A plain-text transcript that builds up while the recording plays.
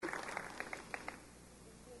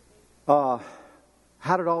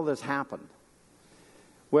How did all this happen?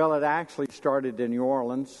 Well, it actually started in New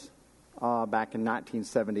Orleans back in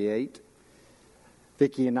 1978.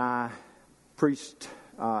 Vicki and I preached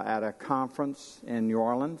at a conference in New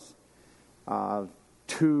Orleans.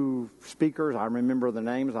 Two speakers, I remember the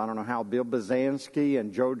names, I don't know how, Bill Bazansky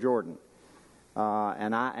and Joe Jordan.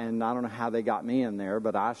 And I don't know how they got me in there,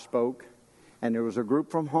 but I spoke. And there was a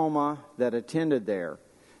group from Homa that attended there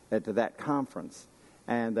at that conference.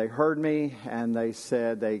 And they heard me, and they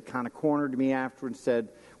said, they kind of cornered me after and said,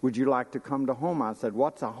 "Would you like to come to Homa?" I said,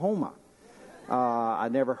 "What's a Homa?" I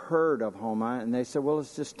never heard of Homa. And they said, "Well,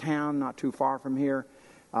 it's this town not too far from here."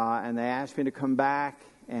 And they asked me to come back,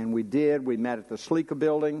 and we did. We met at the Sleeka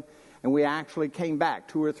building, and we actually came back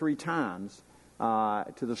 2 or 3 times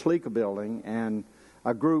to the Sleeka building. And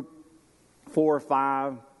a group, 4 or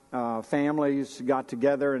 5 families got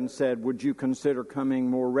together and said, "Would you consider coming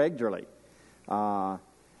more regularly?"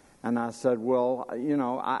 And I said, "Well, I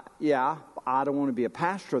don't want to be a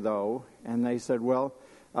pastor, though." And they said, "Well,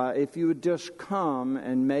 if you would just come,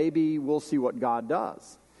 and maybe we'll see what God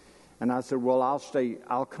does." And I said, "Well,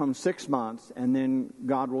 I'll come 6 months, and then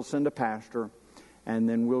God will send a pastor, and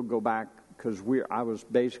then we'll go back," because I was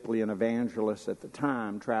basically an evangelist at the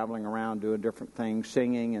time, traveling around doing different things,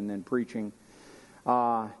 singing and then preaching.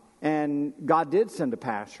 And God did send a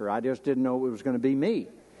pastor. I just didn't know it was going to be me.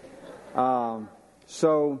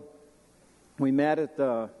 So we met at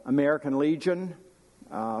the American Legion,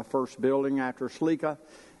 first building after Sleeka.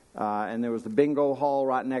 And there was the bingo hall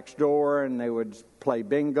right next door, and they would play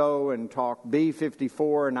bingo and talk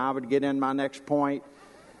B-54, and I would get in my next point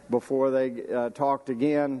before they talked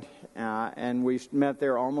again. And we met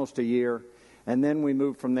there almost a year. And then we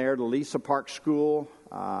moved from there to Lisa Park School,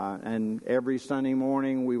 and every Sunday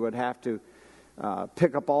morning we would have to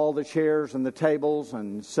pick up all the chairs and the tables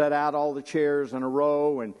and set out all the chairs in a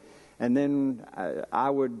row, and then I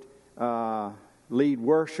would lead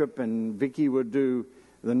worship, and Vicki would do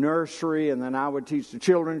the nursery, and then I would teach the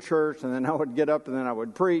children's church, and then I would get up and then I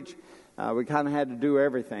would preach. We kind of had to do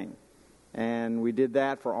everything, and we did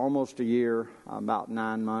that for almost a year, about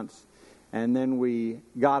 9 months. And then we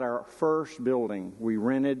got our first building. We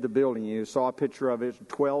rented the building. You saw a picture of it. It's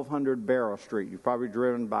 1200 Barrow Street. You've probably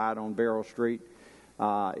driven by it on Barrow Street.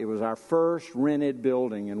 It was our first rented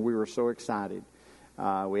building, and we were so excited.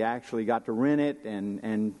 We actually got to rent it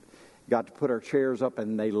and got to put our chairs up,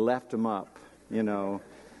 and they left them up,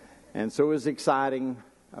 And so it was exciting.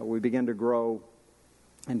 We began to grow.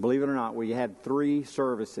 And believe it or not, we had 3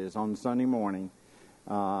 services on Sunday morning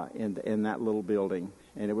in that little building.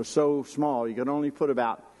 And it was so small, you could only put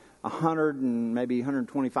about 100 and maybe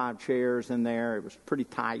 125 chairs in there. It was pretty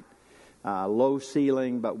tight, low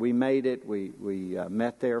ceiling, but we made it. We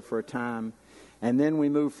met there for a time. And then we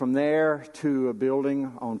moved from there to a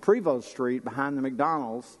building on Prevost Street behind the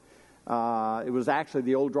McDonald's. It was actually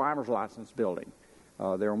the old driver's license building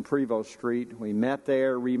there on Prevost Street. We met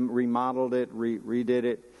there, remodeled it, redid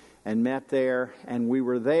it, and met there. And we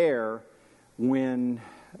were there when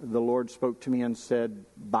the Lord spoke to me and said,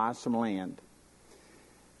 "Buy some land."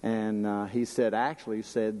 And he said,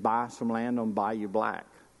 "Buy some land on Bayou Black."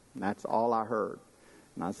 And that's all I heard.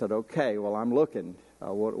 And I said, "Okay, well, I'm looking.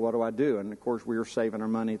 What do I do?" And, of course, we were saving our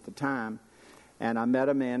money at the time. And I met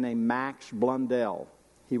a man named Max Blundell.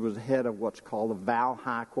 He was the head of what's called the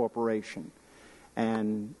Valhalla Corporation.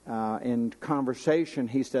 And in conversation,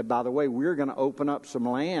 he said, "By the way, we're going to open up some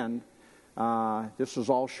land." This was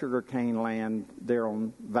all sugarcane land there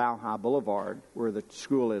on Valhalla Boulevard, where the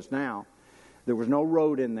school is now. There was no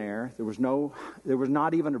road in there. There was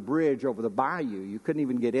not even a bridge over the bayou. You couldn't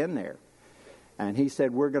even get in there. And he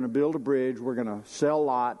said, "We're going to build a bridge. We're going to sell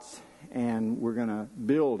lots, and we're going to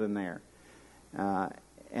build in there."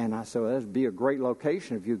 And I said, "Well, that'd be a great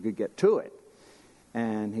location if you could get to it."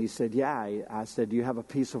 And he said, "Yeah." I said, "Do you have a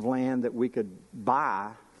piece of land that we could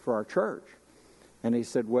buy for our church?" And he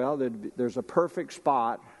said, "Well, there's a perfect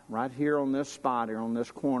spot right here on this spot here on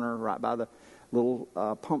this corner, right by the little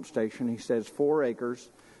pump station." He says 4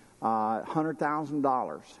 acres,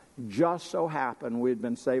 $100,000. Just so happened we'd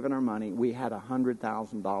been saving our money. We had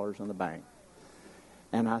 $100,000 in the bank.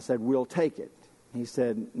 And I said, "We'll take it." He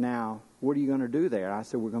said, "Now, what are you going to do there?" I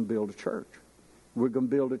said, "We're going to build a church. We're going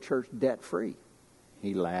to build a church debt-free."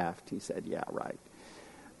 He laughed. He said, "Yeah, right."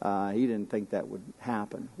 He didn't think that would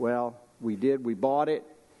happen. Well, we did. We bought it.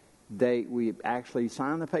 We actually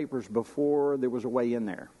signed the papers before there was a way in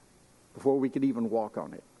there, before we could even walk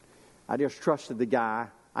on it. I just trusted the guy.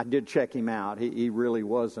 I did check him out. He really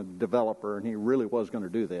was a developer, and he really was going to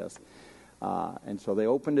do this. And so they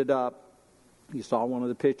opened it up. You saw one of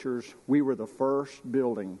the pictures. We were the first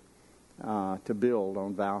building to build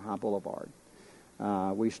on Valhalla Boulevard.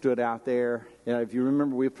 We stood out there. If you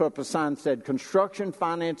remember, we put up a sign that said, "Construction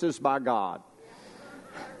finances by God."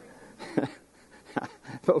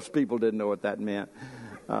 Most people didn't know what that meant,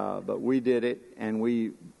 but we did it, and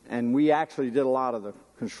we actually did a lot of the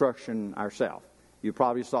construction ourselves. You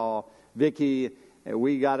probably saw Vicki.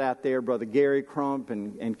 We got out there, Brother Gary Crump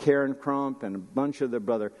and Karen Crump, and a bunch of the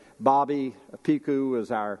Brother Bobby Piku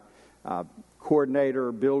was our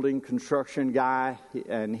coordinator, building construction guy,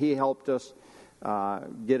 and he helped us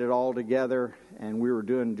get it all together. And we were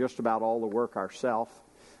doing just about all the work ourselves.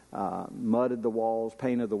 Mudded the walls,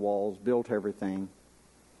 painted the walls, built everything.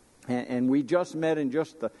 And we just met in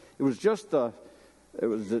it was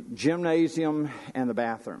the gymnasium and the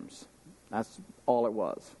bathrooms. That's all it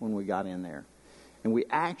was when we got in there. And we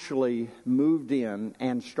actually moved in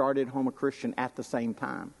and started Home of Christian at the same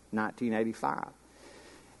time, 1985.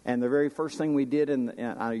 And the very first thing we did,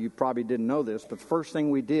 you probably didn't know this, but the first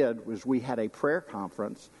thing we did was we had a prayer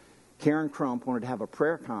conference. Karen Crump wanted to have a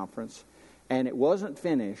prayer conference, and it wasn't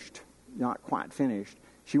finished, not quite finished.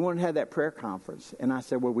 She wanted to have that prayer conference. And I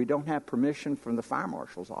said, well, we don't have permission from the fire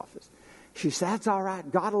marshal's office. She said, that's all right.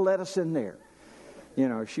 God will let us in there.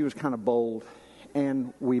 She was kind of bold.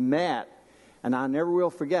 And we met, and I never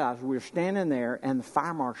will forget, we were standing there, and the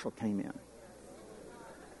fire marshal came in.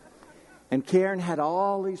 And Karen had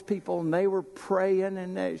all these people, and they were praying,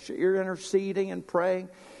 and you're interceding and praying.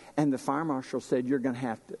 And the fire marshal said, you're going to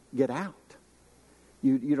have to get out.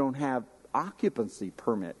 You don't have occupancy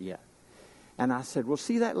permit yet. And I said, well,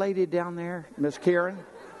 see that lady down there, Miss Karen?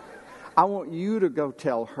 I want you to go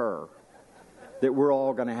tell her that we're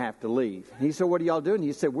all going to have to leave. And he said, what are y'all doing?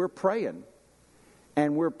 He said, we're praying.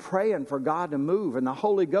 And we're praying for God to move and the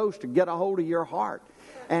Holy Ghost to get a hold of your heart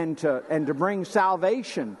and to bring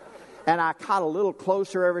salvation. And I caught a little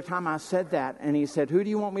closer every time I said that. And he said, who do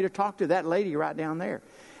you want me to talk to? That lady right down there.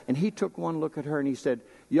 And he took one look at her and he said,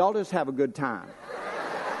 y'all just have a good time.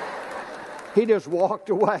 He just walked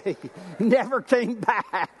away. Never came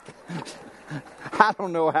back. I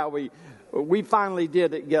don't know how we finally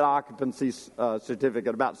did get occupancy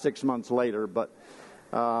certificate about 6 months later. But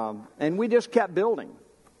and we just kept building.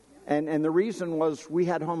 And the reason was we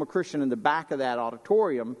had Home of Christian in the back of that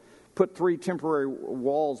auditorium, put 3 temporary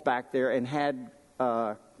walls back there, and had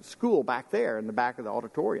school back there in the back of the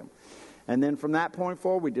auditorium. And then from that point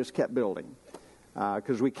forward, we just kept building.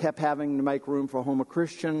 Because we kept having to make room for Home of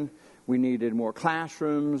Christian. We needed more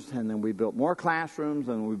classrooms, and then we built more classrooms,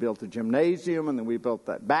 and we built the gymnasium, and then we built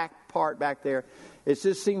that back part back there. It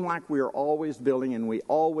just seemed like we were always building, and we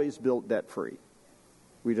always built debt-free.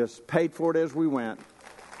 We just paid for it as we went.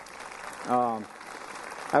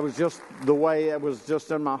 That was just the way it was just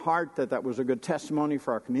in my heart that was a good testimony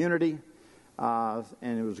for our community,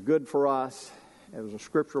 and it was good for us. It was a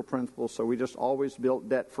scriptural principle, so we just always built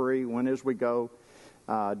debt-free, went as we go,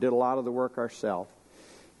 did a lot of the work ourselves.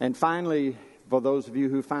 And finally, for those of you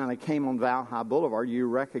who finally came on Valhalla Boulevard, you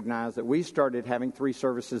recognize that we started having 3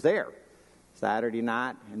 services there, Saturday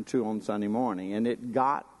night and 2 on Sunday morning, and it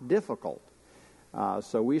got difficult.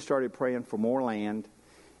 So we started praying for more land,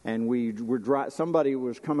 and somebody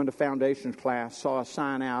was coming to foundations class, saw a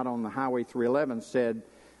sign out on the Highway 311 said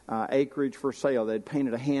acreage for sale. They'd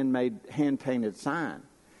painted a hand-painted sign,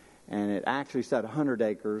 and it actually said 100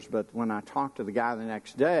 acres. But when I talked to the guy the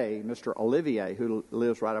next day, Mr. Olivier, who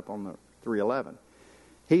lives right up on the 311,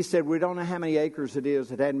 he said, we don't know how many acres it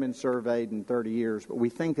is. It hadn't been surveyed in 30 years, but we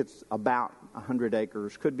think it's about 100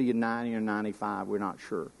 acres. Could be 90 or 95. We're not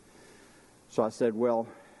sure. So I said, well,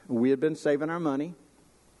 we had been saving our money,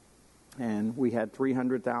 and we had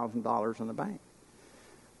 $300,000 in the bank.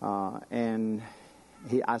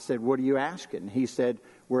 I said, what are you asking? He said,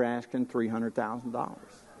 we're asking $300,000.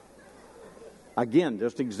 Again,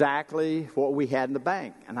 just exactly what we had in the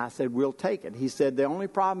bank. And I said, we'll take it. He said, the only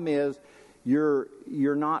problem is you're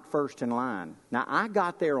not first in line. Now, I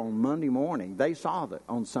got there on Monday morning. They saw it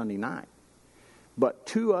on Sunday night. But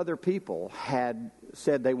 2 other people had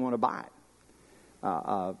said they want to buy it.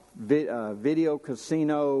 A video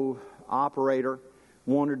casino operator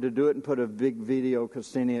wanted to do it and put a big video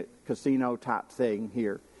casino type thing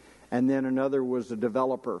here. And then another was a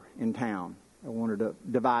developer in town that wanted to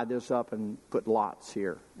divide this up and put lots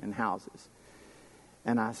here and houses.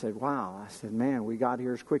 And I said, wow. I said, man, we got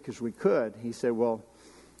here as quick as we could. He said,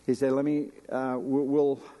 let me,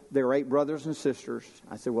 there are 8 brothers and sisters.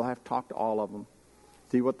 I said, we'll have to talk to all of them,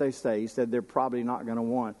 see what they say. He said, they're probably not going to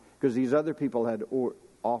want, because these other people had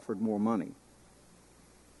offered more money.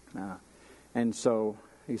 And so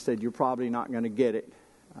he said, you're probably not going to get it.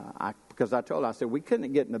 Because I told him, I said, we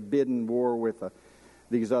couldn't get in a bidding war with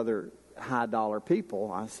these other high dollar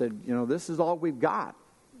people. I said, this is all we've got,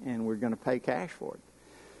 and we're going to pay cash for it.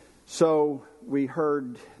 So we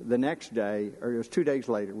heard the next day, or it was 2 days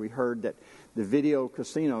later, we heard that the video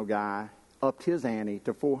casino guy upped his ante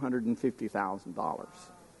to $450,000.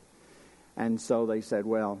 And so they said,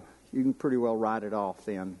 well, you can pretty well write it off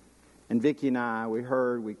then. And Vicki and I,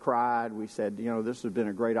 we cried, we said, this has been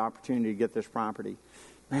a great opportunity to get this property.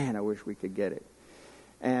 Man, I wish we could get it.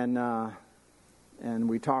 And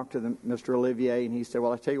we talked to Mr. Olivier, and he said,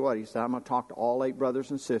 well, I tell you what, he said, I'm going to talk to all 8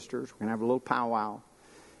 brothers and sisters. We're going to have a little powwow,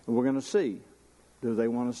 and we're going to see, do they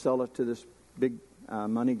want to sell it to this big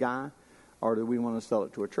money guy, or do we want to sell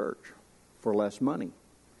it to a church for less money?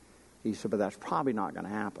 He said, but that's probably not going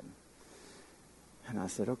to happen. And I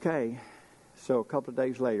said, okay. So a couple of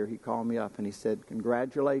days later, he called me up, and he said,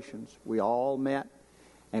 congratulations. We all met,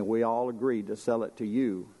 and we all agreed to sell it to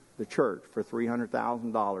you, the church, for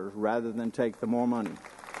 $300,000 rather than take the more money.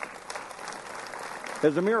 It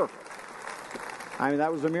was a miracle.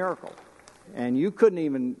 That was a miracle. And you couldn't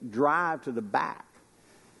even drive to the back.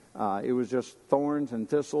 It was just thorns and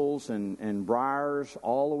thistles and briars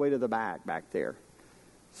all the way to the back there.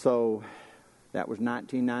 So that was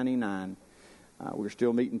 1999. We were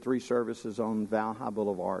still meeting 3 services on Valhalla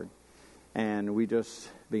Boulevard. And we just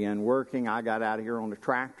began working. I got out of here on the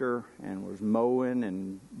tractor and was mowing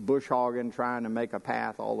and bush hogging, trying to make a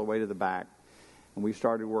path all the way to the back. And we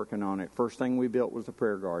started working on it. First thing we built was the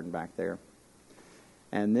prayer garden back there.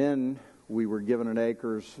 And then we were given an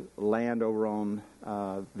acre's land over on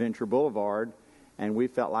Venture Boulevard, and we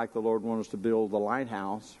felt like the Lord wanted us to build the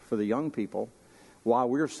lighthouse for the young people while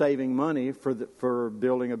we were saving money for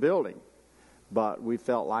building a building. But we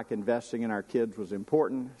felt like investing in our kids was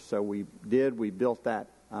important, so we did. We built that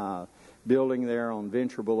building there on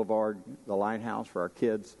Venture Boulevard, the lighthouse for our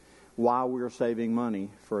kids, while we were saving money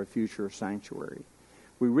for a future sanctuary.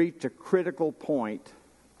 We reached a critical point.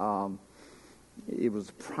 It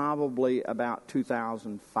was probably about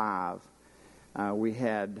 2005. We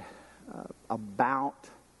had about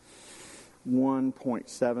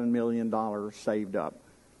 $1.7 million saved up.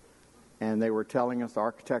 And they were telling us, the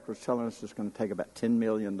architect was telling us it's going to take about $10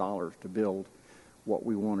 million to build what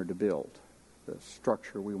we wanted to build, the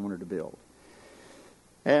structure we wanted to build.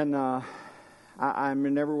 And I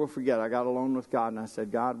never will forget, I got alone with God and I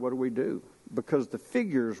said, God, what do we do? Because the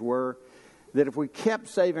figures were that if we kept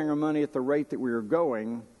saving our money at the rate that we were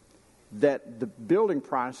going, that the building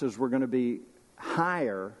prices were going to be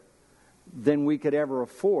higher than we could ever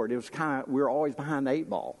afford. It was we were always behind the 8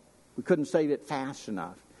 ball. We couldn't save it fast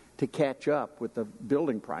enough to catch up with the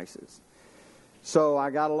building prices. So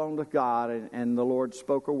I got along with God, and the Lord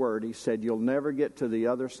spoke a word. He said, you'll never get to the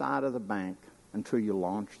other side of the bank until you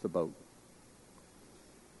launch the boat.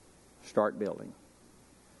 Start building.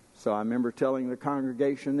 So I remember telling the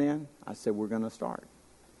congregation then, I said, we're going to start.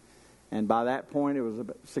 And by that point, it was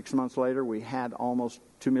about 6 months later, we had almost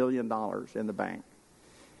 $2 million in the bank.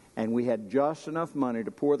 And we had just enough money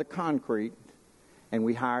to pour the concrete. And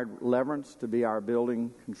we hired Leverance to be our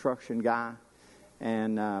building construction guy.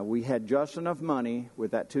 And we had just enough money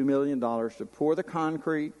with that $2 million to pour the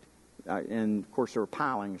concrete. And, of course, there were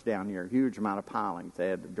pilings down here, a huge amount of pilings they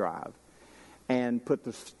had to drive. And put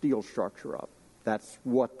the steel structure up. That's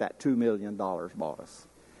what that $2 million bought us.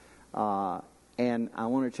 And I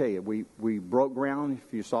want to tell you, we broke ground.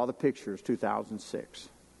 If you saw the pictures, 2006.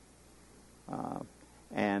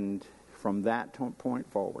 And from that point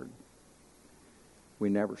forward, we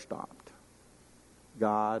never stopped.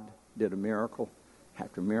 God did a miracle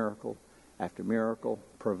after miracle after miracle,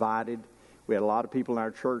 provided. We had a lot of people in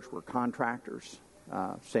our church who were contractors.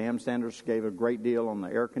 Sam Sanders gave a great deal on the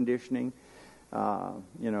air conditioning.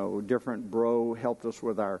 Different bro helped us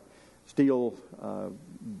with our steel,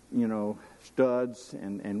 studs.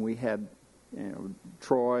 And we had,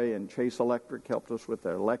 Troy and Chase Electric helped us with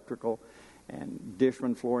the electrical. And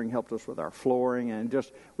Dishman Flooring helped us with our flooring, and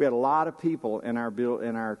we had a lot of people in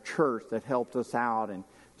our church that helped us out and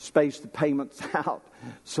spaced the payments out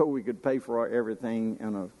so we could pay for everything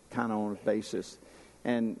on a kind of on a basis.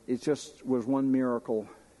 And it just was one miracle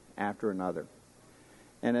after another.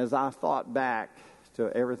 And as I thought back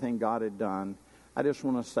to everything God had done, I just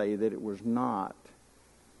want to say that it was not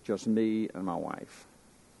just me and my wife.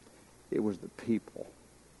 It was the people.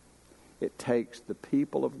 It takes the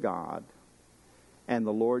people of God and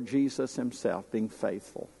the Lord Jesus himself being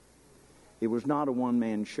faithful. It was not a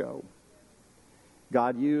one-man show.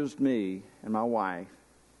 God used me and my wife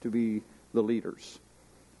to be the leaders.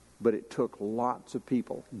 But it took lots of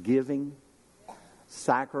people giving,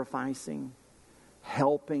 sacrificing,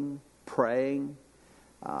 helping, praying,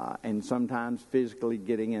 and sometimes physically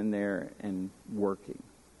getting in there and working.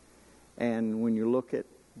 And when you look at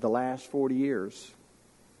the last 40 years,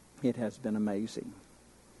 it has been amazing.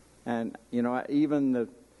 And, I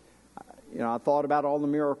thought about all the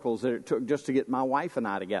miracles that it took just to get my wife and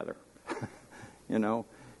I together.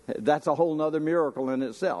 That's a whole nother miracle in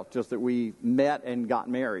itself, just that we met and got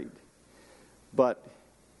married. But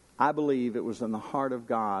I believe it was in the heart of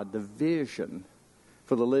God. The vision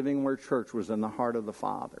for the Living Word Church was in the heart of the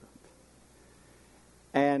Father.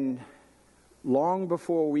 And long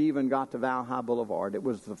before we even got to Valhalla Boulevard, it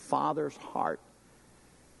was the Father's heart.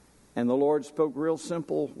 And the Lord spoke real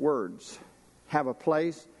simple words. Have a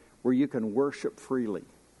place where you can worship freely.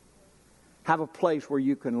 Have a place where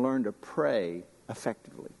you can learn to pray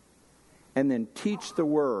effectively. And then teach the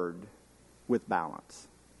Word with balance.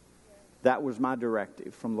 That was my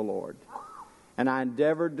directive from the Lord. And I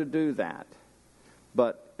endeavored to do that.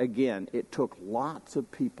 But again, it took lots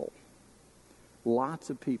of people. Lots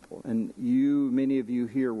of people. And many of you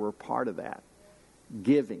here were part of that.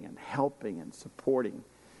 Giving and helping and supporting.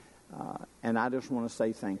 And I just want to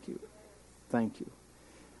say thank you. Thank you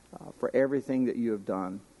for everything that you have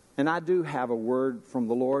done. And I do have a word from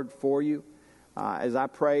the Lord for you. As I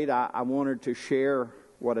prayed, I wanted to share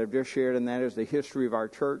what I've just shared, and that is the history of our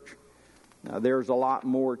church. There's a lot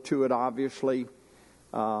more to it, obviously.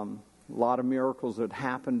 A lot of miracles that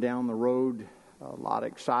happened down the road. A lot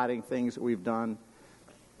of exciting things that we've done.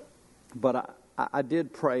 But I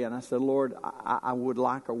did pray, and I said, Lord, I would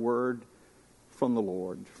like a word from the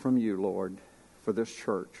Lord, from you, Lord, for this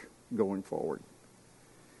church going forward.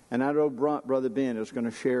 And I know Brother Ben is going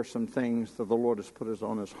to share some things that the Lord has put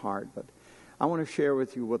on his heart. But I want to share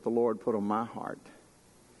with you what the Lord put on my heart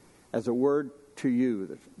as a word to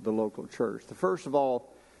you, the local church. First of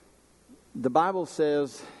all, the Bible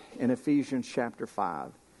says in Ephesians chapter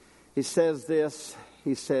 5, he says this,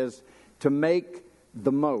 he says, to make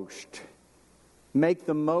the most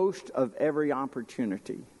of every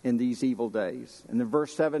opportunity in these evil days. And then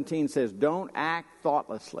verse 17 says, don't act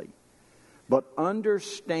thoughtlessly, but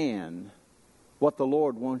understand what the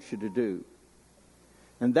Lord wants you to do.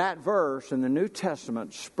 And that verse in the New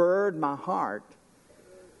Testament spurred my heart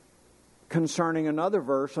concerning another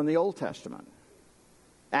verse in the Old Testament.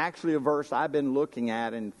 Actually, a verse I've been looking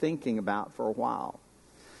at and thinking about for a while.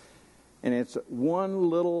 And it's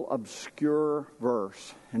one little obscure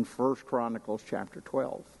verse in 1 Chronicles chapter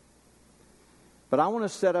 12. But I want to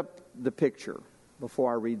set up the picture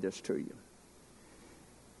before I read this to you.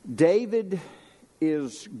 David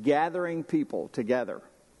is gathering people together.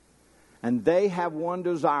 And they have one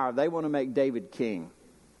desire. They want to make David king.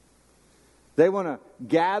 They want to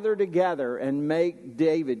gather together and make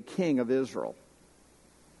David king of Israel.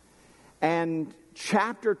 And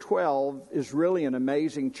chapter 12 is really an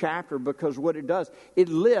amazing chapter because what it does, it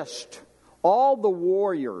lists all the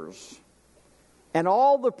warriors and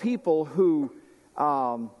all the people who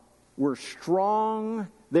were strong.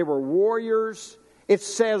 They were warriors. It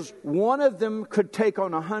says one of them could take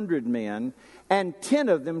on 100 men and 10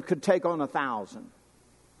 of them could take on 1,000.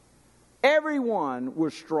 Everyone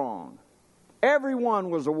was strong.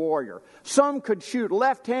 Everyone was a warrior. Some could shoot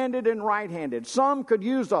left-handed and right-handed. Some could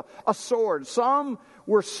use a sword. Some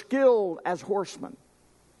were skilled as horsemen.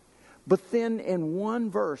 But then in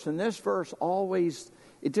one verse, and this verse always,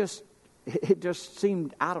 it just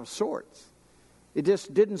seemed out of sorts. It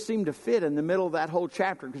just didn't seem to fit in the middle of that whole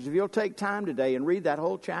chapter. Because if you'll take time today and read that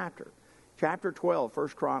whole chapter, chapter 12, 1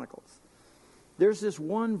 Chronicles, there's this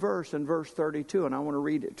one verse in verse 32, and I want to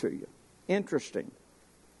read it to you. Interesting.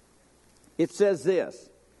 It says this.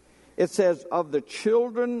 It says, of the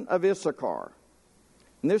children of Issachar,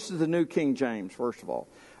 and this is the New King James, first of all,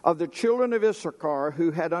 of the children of Issachar who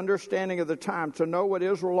had understanding of the time to know what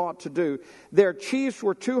Israel ought to do, their chiefs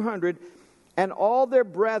were 200, and all their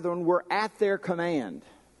brethren were at their command.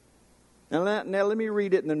 Now let me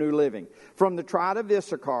read it in the New Living. From the tribe of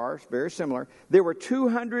Issachar, it's very similar, there were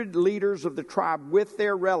 200 leaders of the tribe with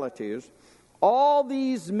their relatives. All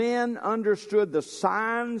these men understood the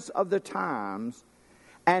signs of the times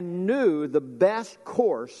and knew the best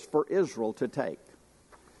course for Israel to take.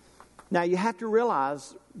 Now you have to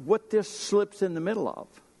realize what this slips in the middle of.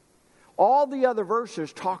 All the other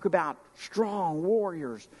verses talk about strong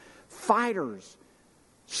warriors, fighters,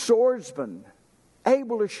 swordsmen,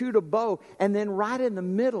 able to shoot a bow. And then right in the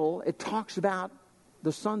middle, it talks about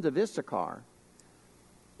the sons of Issachar.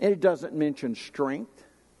 And it doesn't mention strength.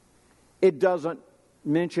 It doesn't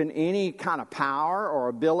mention any kind of power or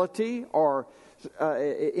ability or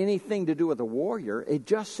anything to do with a warrior. It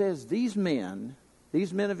just says these men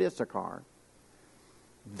of Issachar,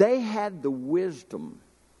 they had the wisdom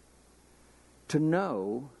to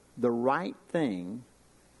know the right thing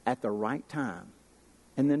at the right time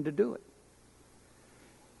and then to do it.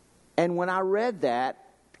 And when I read that,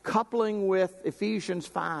 coupling with Ephesians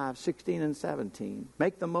 5:16 and 17,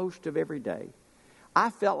 make the most of every day, I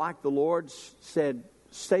felt like the Lord said,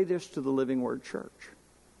 say this to the Living Word Church.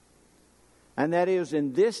 And that is,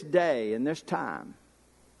 in this day, in this time,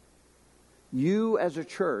 you as a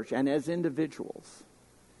church and as individuals,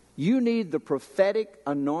 you need the prophetic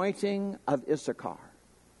anointing of Issachar.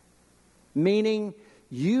 Meaning,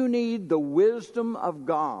 you need the wisdom of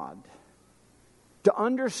God to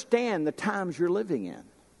understand the times you're living in.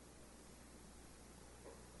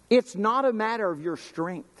 It's not a matter of your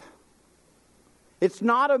strength. It's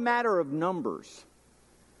not a matter of numbers.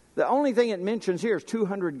 The only thing it mentions here is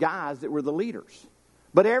 200 guys that were the leaders.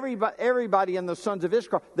 But everybody in the sons of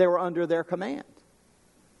Issachar, they were under their command.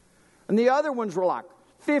 And the other ones were like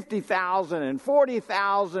 50,000 and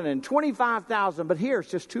 40,000 and 25,000. But here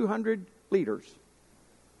it's just 200 leaders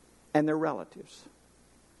and their relatives.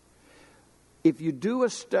 If you do a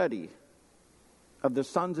study of the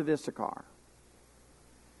sons of Issachar,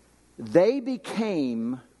 they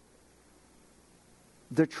became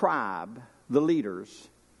the tribe, the leaders,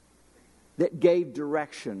 that gave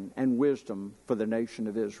direction and wisdom for the nation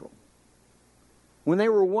of Israel. When they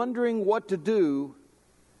were wondering what to do,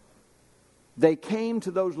 they came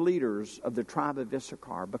to those leaders of the tribe of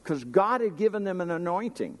Issachar because God had given them an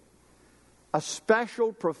anointing, a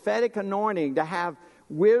special prophetic anointing to have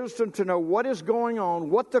wisdom to know what is going on,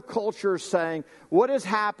 what the culture is saying, what is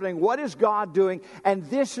happening, what is God doing, and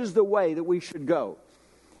this is the way that we should go.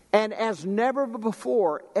 And as never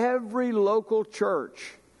before, every local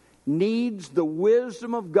church needs the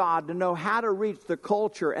wisdom of God to know how to reach the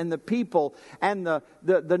culture and the people and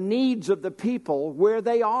the needs of the people where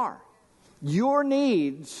they are. Your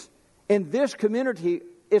needs in this community,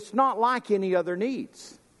 it's not like any other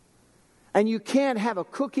needs. And you can't have a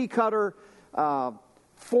cookie cutter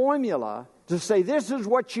formula to say this is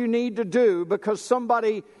what you need to do because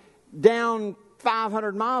somebody down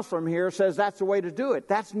 500 miles from here says that's the way to do it.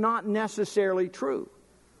 That's not necessarily true.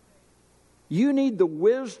 You need the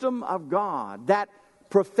wisdom of God, that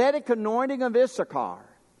prophetic anointing of Issachar,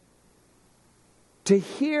 to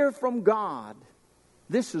hear from God,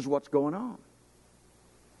 this is what's going on.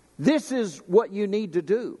 This is what you need to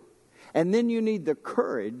do. And then you need the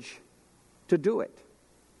courage to do it.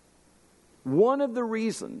 One of the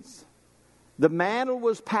reasons the mantle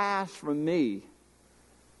was passed from me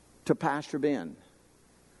to Pastor Ben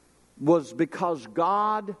was because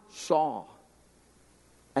God saw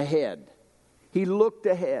ahead. He looked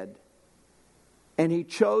ahead, and He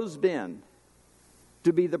chose Ben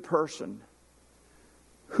to be the person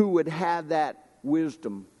who would have that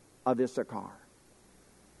wisdom of Issachar.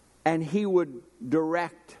 And he would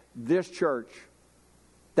direct this church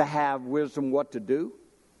to have wisdom what to do,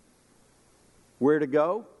 where to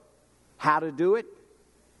go, how to do it.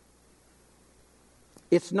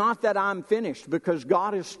 It's not that I'm finished because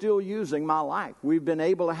God is still using my life. We've been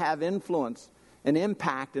able to have influence and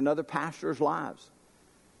impact in other pastors' lives.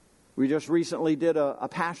 We just recently did a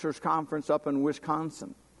pastors' conference up in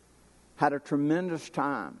Wisconsin. Had a tremendous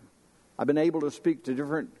time. I've been able to speak to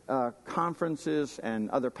different conferences and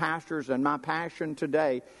other pastors, and my passion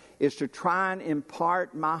today is to try and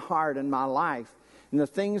impart my heart and my life and the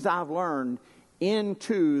things I've learned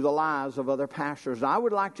into the lives of other pastors. I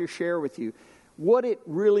would like to share with you what it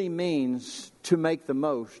really means to make the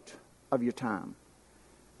most of your time.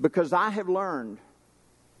 Because I have learned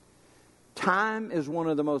time is one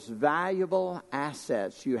of the most valuable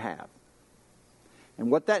assets you have. And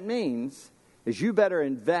what that means is you better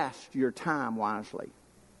invest your time wisely.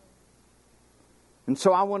 And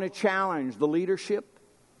so I want to challenge the leadership,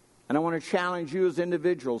 and I want to challenge you as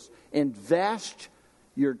individuals. Invest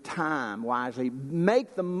your time wisely.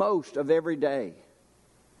 Make the most of every day.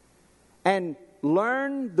 And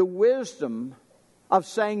learn the wisdom of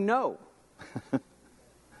saying no.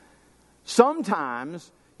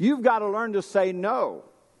 Sometimes you've got to learn to say no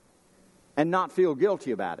and not feel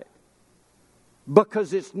guilty about it.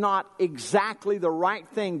 Because it's not exactly the right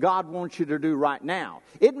thing God wants you to do right now.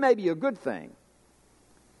 It may be a good thing,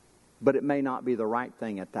 but it may not be the right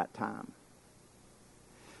thing at that time.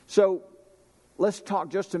 So let's talk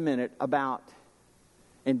just a minute about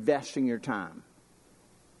investing your time.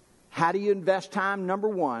 How do you invest time? Number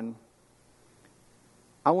one,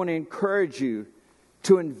 I want to encourage you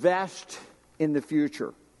to invest in the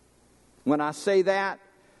future. When I say that,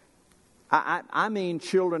 I mean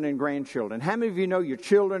children and grandchildren. How many of you know your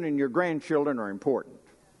children and your grandchildren are important?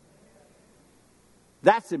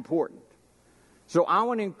 That's important. So I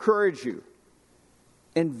want to encourage you.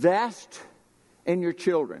 Invest in your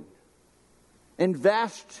children.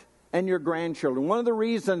 Invest in your grandchildren. One of the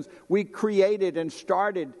reasons we created and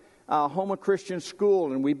started Homa Christian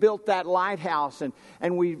School, and we built that lighthouse,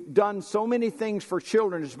 and we've done so many things for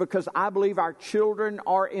children, is because I believe our children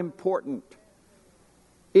are important.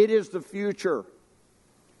 It is the future.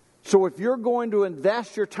 So if you're going to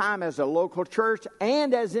invest your time as a local church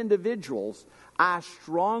and as individuals, I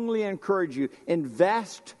strongly encourage you,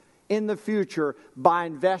 invest in the future by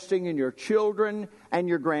investing in your children and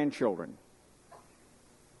your grandchildren.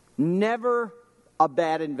 Never a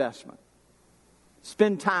bad investment.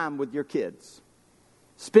 Spend time with your kids.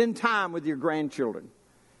 Spend time with your grandchildren.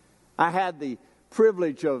 I had the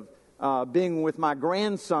privilege of being with my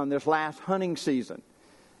grandson this last hunting season.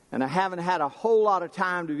 And I haven't had a whole lot of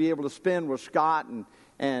time to be able to spend with Scott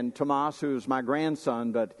and Tomas, who's my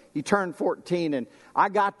grandson, but he turned 14, and I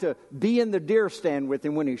got to be in the deer stand with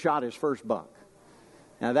him when he shot his first buck.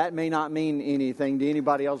 Now, that may not mean anything to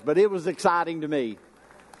anybody else, but it was exciting to me.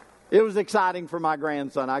 It was exciting for my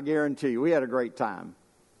grandson, I guarantee you. We had a great time.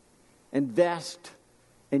 Invest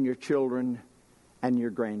in your children and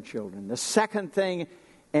your grandchildren. The second thing,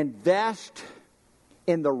 invest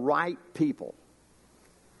in the right people.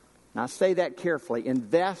 Now, say that carefully.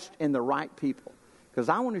 Invest in the right people. Because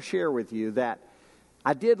I want to share with you that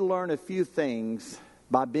I did learn a few things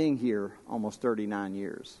by being here almost 39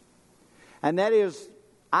 years. And that is,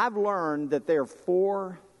 I've learned that there are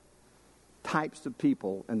 4 types of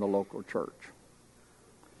people in the local church.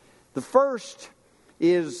 The first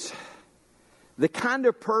is the kind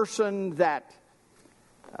of person that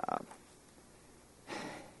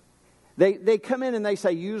they come in and they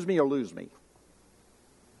say, use me or lose me.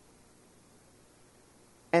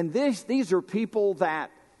 And these are people that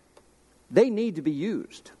they need to be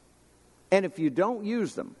used. And if you don't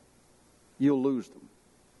use them, you'll lose them.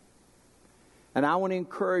 And I want to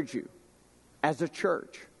encourage you, as a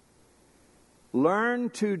church, learn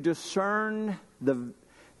to discern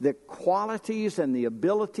the qualities and the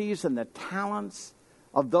abilities and the talents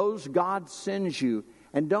of those God sends you,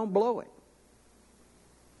 and don't blow it.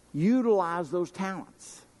 Utilize those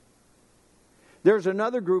talents. There's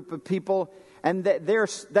another group of people, and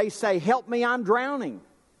they say, help me, I'm drowning.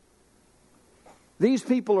 These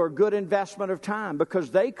people are a good investment of time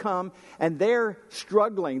because they come and they're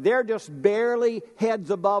struggling. They're just barely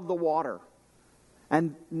heads above the water.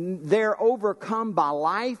 And they're overcome by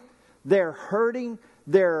life. They're hurting.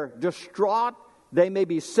 They're distraught. They may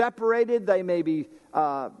be separated. They may be,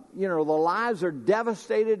 the lives are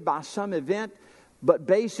devastated by some event. But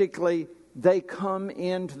basically, they come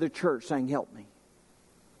into the church saying, help me.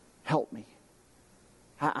 Help me.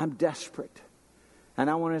 I'm desperate.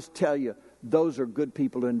 And I want to tell you, those are good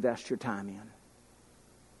people to invest your time in.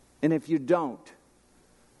 And if you don't,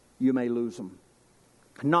 you may lose them.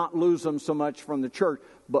 Not lose them so much from the church,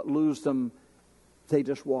 but lose them, they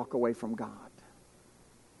just walk away from God.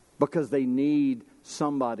 Because they need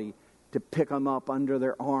somebody to pick them up under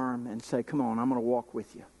their arm and say, come on, I'm going to walk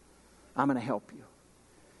with you. I'm going to help you.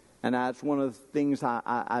 And that's one of the things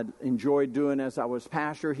I enjoyed doing as I was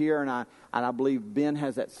pastor here. And I believe Ben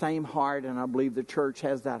has that same heart, and I believe the church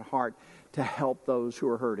has that heart to help those who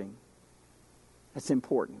are hurting. That's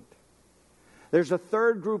important. There's a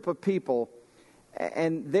third group of people,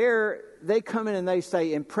 and they come in and they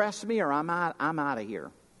say, impress me or I'm out of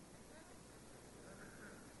here.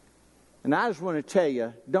 And I just want to tell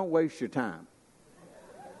you, don't waste your time.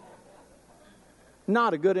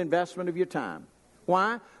 Not a good investment of your time.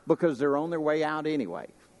 Why? Because they're on their way out anyway.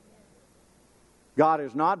 God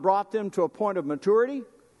has not brought them to a point of maturity,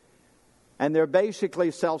 and they're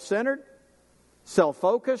basically self-centered,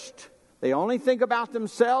 self-focused. They only think about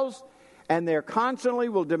themselves, and they constantly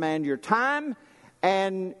will demand your time,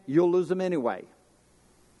 and you'll lose them anyway.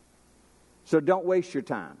 So don't waste your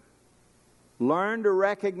time. Learn to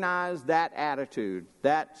recognize that attitude,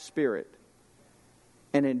 that spirit,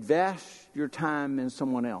 and invest your time in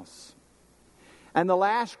someone else. And the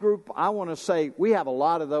last group, I want to say, we have a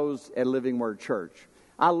lot of those at Living Word Church.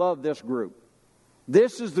 I love this group.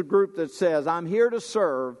 This is the group that says, I'm here to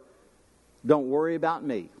serve. Don't worry about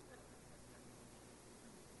me.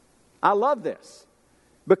 I love this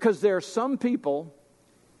because there are some people,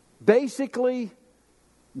 basically,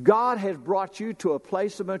 God has brought you to a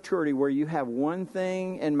place of maturity where you have one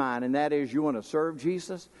thing in mind, and that is you want to serve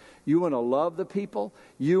Jesus. You want to love the people.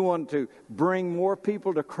 You want to bring more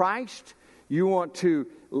people to Christ. You want to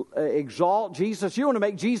exalt Jesus. You want to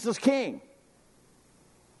make Jesus king.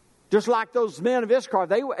 Just like those men of Issachar,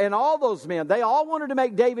 and all those men, they all wanted to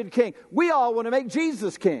make David king. We all want to make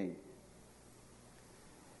Jesus king.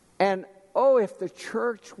 And, if the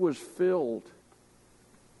church was filled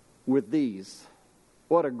with these,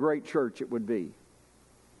 what a great church it would be.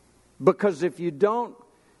 Because if you don't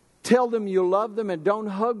Tell them you love them and don't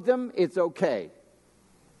hug them, it's okay.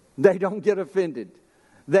 They don't get offended.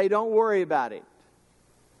 They don't worry about it.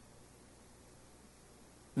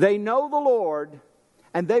 They know the Lord,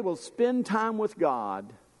 and they will spend time with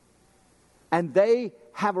God, and they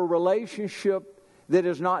have a relationship that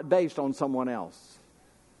is not based on someone else,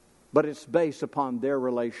 but it's based upon their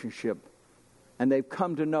relationship. And they've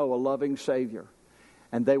come to know a loving Savior,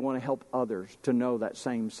 and they want to help others to know that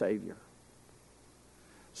same Savior.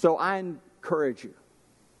 So I encourage you,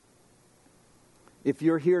 if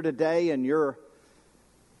you're here today and you're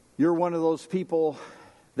one of those people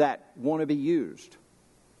that want to be used,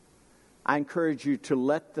 I encourage you to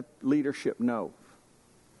let the leadership know,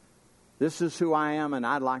 this is who I am and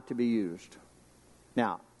I'd like to be used.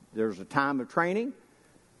 Now, there's a time of training,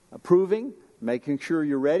 approving, making sure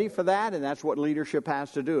you're ready for that, and that's what leadership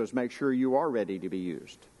has to do, is make sure you are ready to be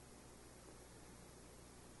used.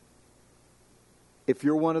 If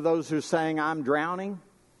you're one of those who's saying, I'm drowning,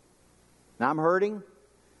 and I'm hurting,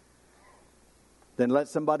 then let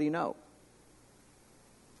somebody know.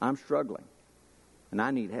 I'm struggling, and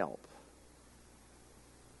I need help.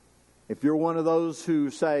 If you're one of those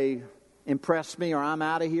who say, impress me or I'm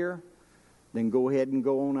out of here, then go ahead and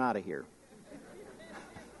go on out of here.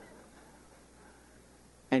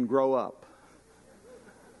 And grow up.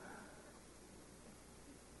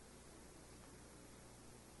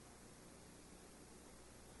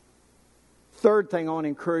 Third thing I want to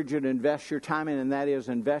encourage you to invest your time in, and that is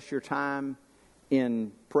invest your time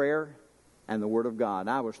in prayer and the Word of God.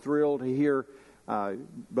 I was thrilled to hear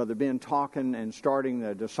Brother Ben talking and starting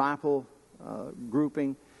the disciple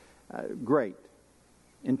grouping. Great.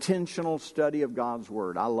 Intentional study of God's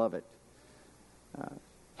Word. I love it.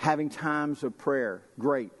 Having times of prayer.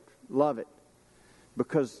 Great. Love it.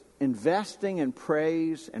 Because investing in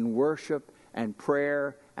praise and worship and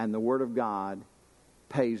prayer and the Word of God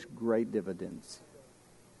pays great dividends.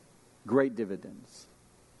 Great dividends.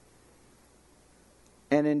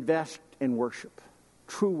 And invest in worship.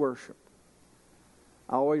 True worship.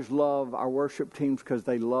 I always love our worship teams because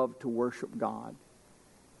they love to worship God.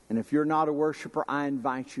 And if you're not a worshiper, I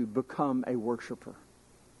invite you, become a worshiper.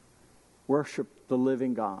 Worship the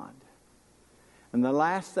living God. And the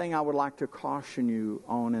last thing I would like to caution you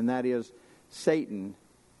on, and that is, Satan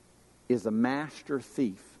is a master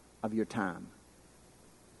thief of your time.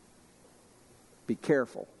 Be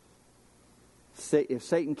careful. If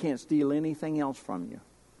Satan can't steal anything else from you,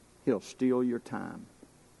 he'll steal your time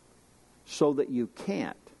so that you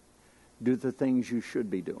can't do the things you should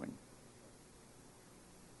be doing.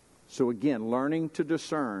 So again, learning to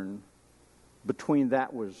discern between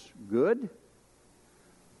that was good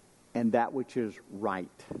and that which is right.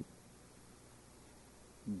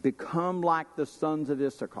 Become like the sons of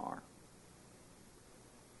Issachar.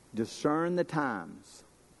 Discern the times.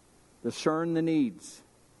 Discern the needs.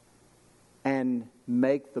 And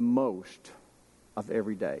make the most of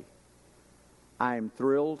every day. I am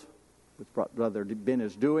thrilled with what Brother Ben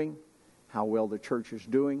is doing, how well the church is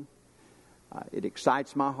doing. It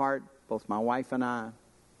excites my heart, both my wife and I.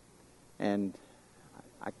 And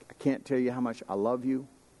I can't tell you how much I love you.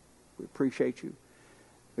 We appreciate you.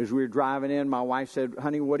 As we were driving in, my wife said,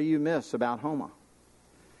 honey, what do you miss about Houma?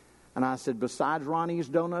 And I said, besides Ronnie's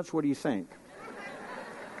Donuts, what do you think?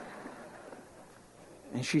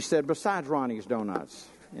 And she said, besides Ronnie's Donuts,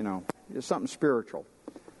 it's something spiritual.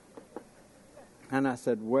 And I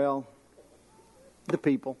said, well, the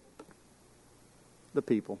people. The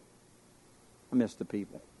people. I miss the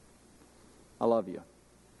people. I love you.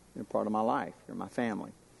 You're part of my life. You're my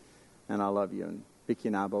family. And I love you. And Vicki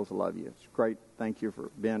and I both love you. It's great. Thank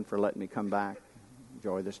you, Ben, for letting me come back.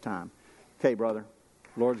 Enjoy this time. Okay, brother.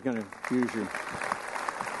 Lord's going to use you.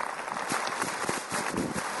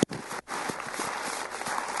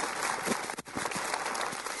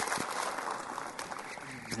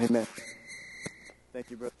 Amen. Thank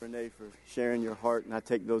you, Brother Renee, for sharing your heart. And I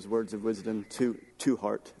take those words of wisdom to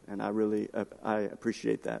heart. And I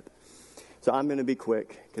appreciate that. So I'm going to be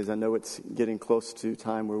quick because I know it's getting close to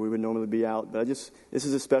time where we would normally be out. But this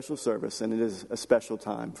is a special service, and it is a special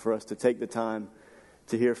time for us to take the time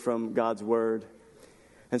to hear from God's Word.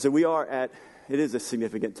 And so it is a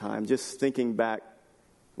significant time. Just thinking back,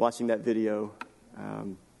 watching that video,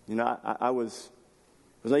 I was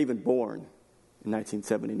not even born in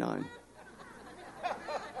 1979.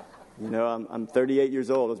 I'm 38 years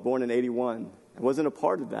old. I was born in 81. I wasn't a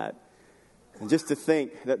part of that. And just to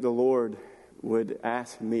think that the Lord would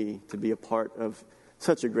ask me to be a part of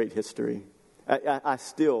such a great history, I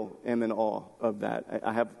still am in awe of that.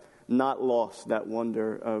 I have not lost that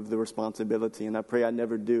wonder of the responsibility, and I pray I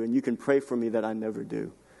never do. And you can pray for me that I never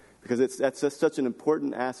do, Because that's just such an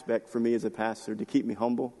important aspect for me as a pastor, to keep me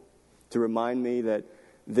humble, to remind me that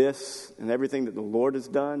this and everything that the Lord has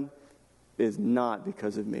done is not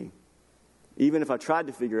because of me. Even if I tried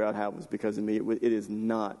to figure out how it was because of me, it is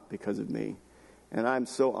not because of me. And I'm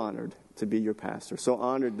so honored to be your pastor, so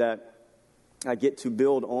honored that I get to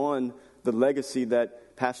build on the legacy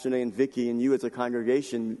that Pastor Nay and Vicki and you as a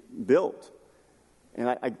congregation built.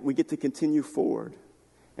 And we get to continue forward.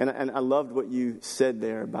 And I loved what you said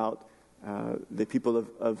there about the people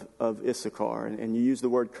of Issachar. And you used the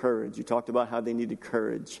word courage. You talked about how they needed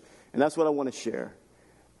courage. And that's what I want to share.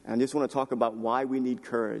 And I just want to talk about why we need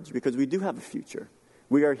courage. Because we do have a future.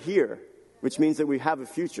 We are here, which means that we have a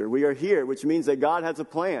future. We are here, which means that God has a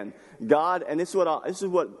plan. God, and this is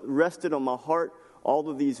what rested on my heart all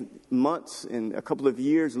of these months and a couple of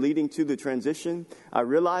years leading to the transition. I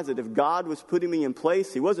realized that if God was putting me in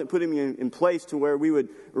place, He wasn't putting me in place to where we would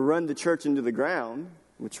run the church into the ground,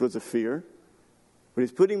 which was a fear. But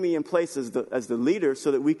He's putting me in place as the leader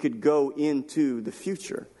so that we could go into the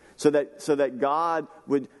future. So that God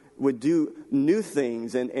would do new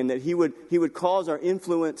things and that He would cause our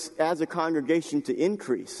influence as a congregation to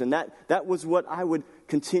increase. And that was what I would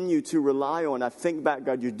continue to rely on. I think back,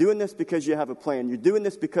 God, you're doing this because you have a plan. You're doing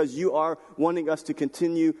this because you are wanting us to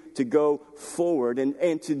continue to go forward.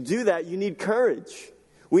 And to do that, you need courage.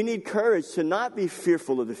 We need courage to not be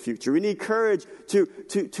fearful of the future. We need courage to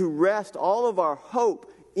rest all of our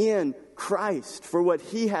hope in Christ for what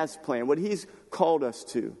He has planned, what He's called us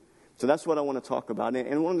to. So that's what I want to talk about.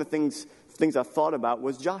 And one of the things I thought about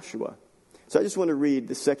was Joshua. So I just want to read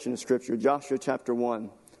this section of Scripture, Joshua chapter 1.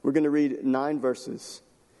 We're going to read 9 verses.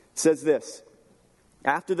 It says this: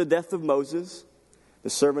 After the death of Moses, the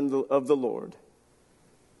servant of the Lord.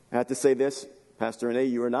 I have to say this, Pastor Renee,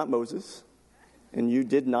 you are not Moses, and you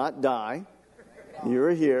did not die. You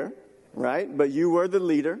are here, right? But you were the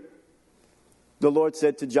leader. The Lord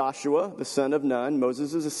said to Joshua, the son of Nun,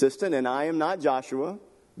 Moses' assistant, and I am not Joshua,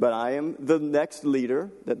 but I am the next leader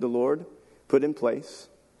that the Lord put in place.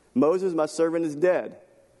 Moses, my servant, is dead.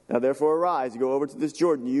 Now therefore arise, go over to this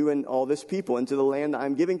Jordan, you and all this people, into the land I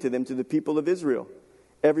am giving to them, to the people of Israel.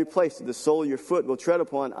 Every place that the sole of your foot will tread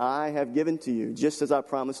upon, I have given to you, just as I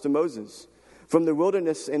promised to Moses. From the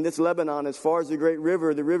wilderness in this Lebanon, as far as the great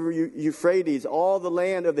river, the river Euphrates, all the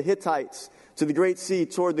land of the Hittites, to the great sea,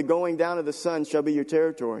 toward the going down of the sun, shall be your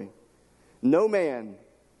territory. No man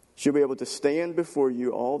shall be able to stand before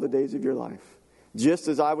you all the days of your life. Just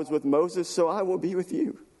as I was with Moses, so I will be with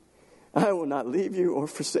you. I will not leave you or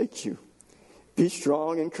forsake you. Be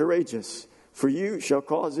strong and courageous, for you shall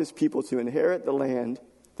cause this people to inherit the land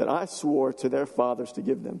that I swore to their fathers to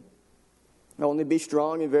give them. Only be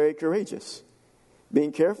strong and very courageous,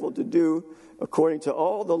 being careful to do according to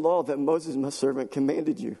all the law that Moses my servant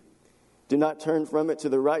commanded you. Do not turn from it to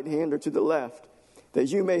the right hand or to the left, that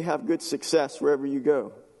you may have good success wherever you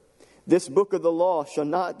go. This book of the law shall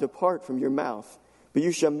not depart from your mouth, but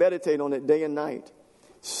you shall meditate on it day and night,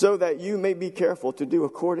 so that you may be careful to do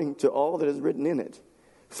according to all that is written in it.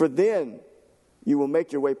 For then you will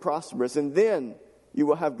make your way prosperous, and then you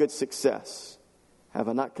will have good success. Have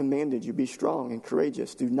I not commanded you? Be strong and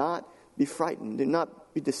courageous. Do not be frightened. Do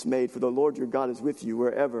not be dismayed, for the Lord your God is with you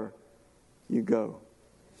wherever you go.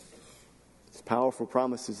 It's powerful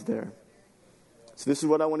promises there. So this is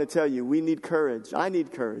what I want to tell you. We need courage. I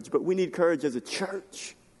need courage, but we need courage as a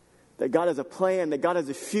church. That God has a plan, that God has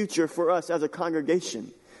a future for us as a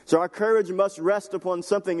congregation. So our courage must rest upon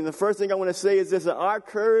something. And the first thing I want to say is this: that our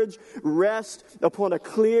courage rests upon a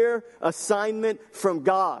clear assignment from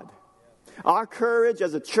God. Our courage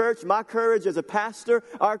as a church, my courage as a pastor,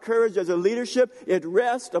 our courage as a leadership, it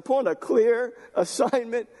rests upon a clear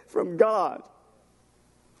assignment from God.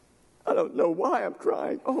 I don't know why I'm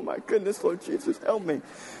crying. Oh my goodness, Lord Jesus, help me.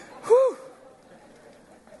 Whew.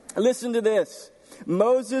 Listen to this.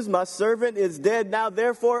 Moses, my servant, is dead. Now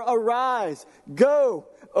therefore arise, go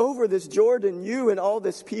over this Jordan, you and all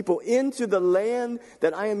this people, into the land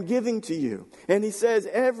that I am giving to you. And he says,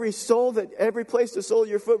 every place the sole of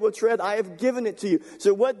your foot will tread, I have given it to you.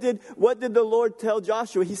 So what did the Lord tell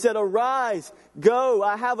Joshua? He said, arise, go.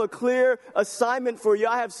 I have a clear assignment for you.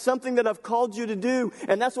 I have something that I've called you to do.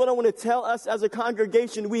 And that's what I want to tell us as a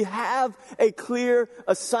congregation. We have a clear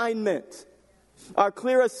assignment. Our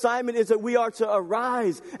clear assignment is that we are to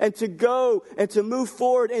arise and to go and to move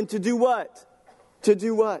forward and to do what? To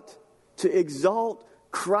do what? To exalt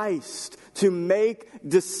Christ, to make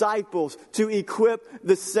disciples, to equip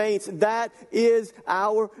the saints. That is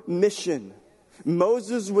our mission.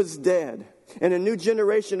 Moses was dead, and a new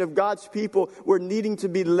generation of God's people were needing to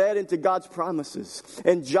be led into God's promises.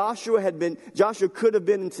 And Joshua could have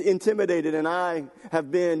been intimidated, and I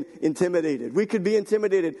have been intimidated. We could be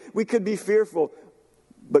intimidated. We could be fearful.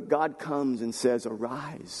 But God comes and says,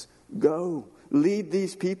 arise, go, lead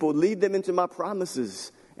these people, lead them into my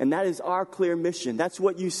promises. And that is our clear mission. That's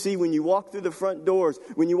what you see when you walk through the front doors,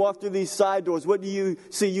 when you walk through these side doors. What do you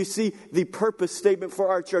see? You see the purpose statement for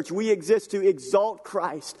our church. We exist to exalt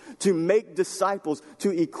Christ, to make disciples, to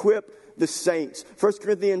equip the saints. 1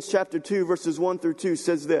 Corinthians chapter 2, verses 1 through 2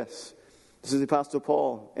 says this. This is the Apostle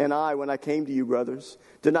Paul. And I, when I came to you, brothers,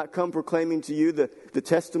 did not come proclaiming to you the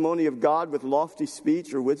testimony of God with lofty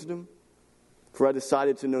speech or wisdom. For I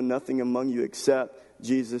decided to know nothing among you except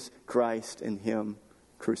Jesus Christ and Him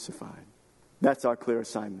crucified. That's our clear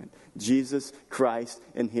assignment. Jesus Christ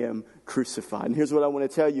and Him crucified. And here's what I want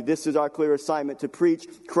to tell you. This is our clear assignment, to preach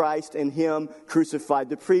Christ and Him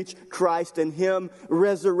crucified. To preach Christ and Him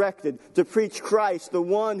resurrected. To preach Christ, the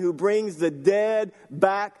one who brings the dead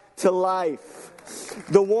back to life.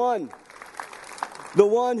 The one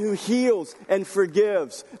who heals and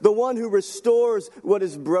forgives. The one who restores what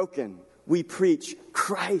is broken. We preach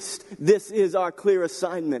Christ. This is our clear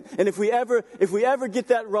assignment. And if we ever get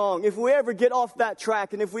that wrong, if we ever get off that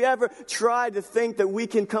track, and if we ever try to think that we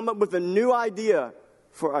can come up with a new idea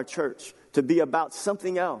for our church to be about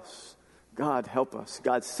something else, God help us.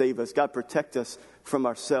 God save us. God protect us from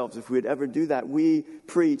ourselves. If we'd ever do that, we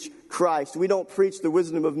preach Christ. We don't preach the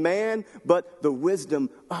wisdom of man, but the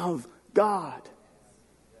wisdom of God.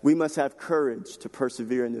 We must have courage to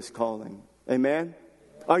persevere in this calling. Amen?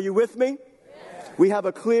 Are you with me? Yes. We have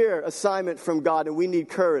a clear assignment from God, and we need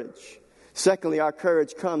courage. Secondly, our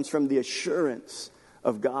courage comes from the assurance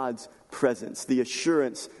of God's presence. The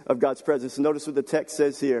assurance of God's presence. Notice what the text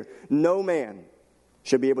says here. No man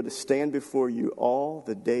shall be able to stand before you all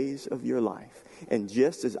the days of your life. And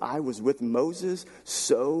just as I was with Moses,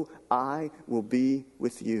 so I will be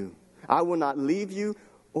with you. I will not leave you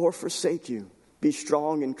or forsake you. Be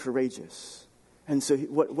strong and courageous. And so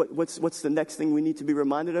what's the next thing we need to be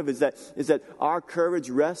reminded of is that our courage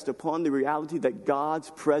rests upon the reality that God's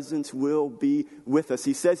presence will be with us.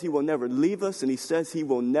 He says He will never leave us, and He says He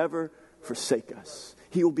will never forsake us.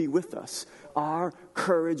 He will be with us. Our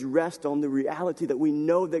courage rests on the reality that we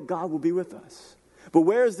know that God will be with us. But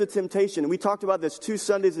where is the temptation? And we talked about this 2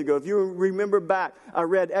 Sundays ago. If you remember back, I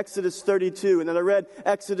read Exodus 32 and then I read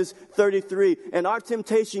Exodus 33. And our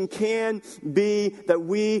temptation can be that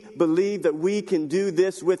we believe that we can do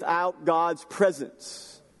this without God's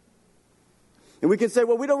presence. And we can say,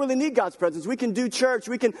 well, we don't really need God's presence. We can do church.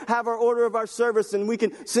 We can have our order of our service, and we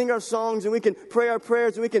can sing our songs, and we can pray our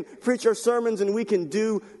prayers, and we can preach our sermons, and we can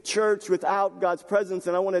do church without God's presence.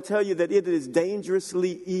 And I want to tell you that it is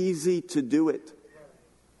dangerously easy to do it.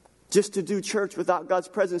 Just to do church without God's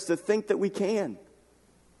presence, to think that we can.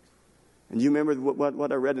 And you remember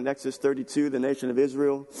what I read in Exodus 32, the nation of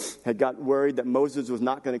Israel had got worried that Moses was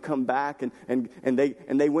not going to come back. And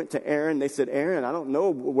they went to Aaron. They said, Aaron, I don't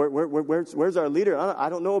know, where's our leader? I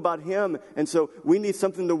don't know about him. And so we need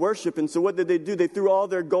something to worship. And so what did they do? They threw all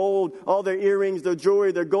their gold, all their earrings, their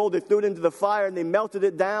jewelry, their gold. They threw it into the fire and they melted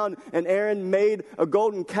it down. And Aaron made a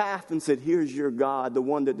golden calf and said, here's your God, the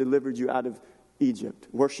one that delivered you out of Egypt.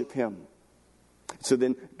 Worship Him. So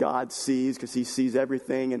then God sees, because He sees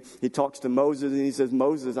everything, and He talks to Moses and He says,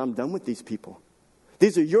 Moses, I'm done with these people.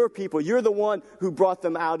 These are your people. You're the one who brought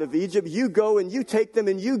them out of Egypt. You go and you take them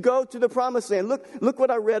and you go to the promised land. Look what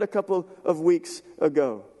I read a couple of weeks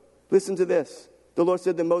ago. Listen to this. The Lord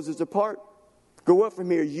said to Moses, depart, go up from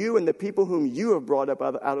here, you and the people whom you have brought up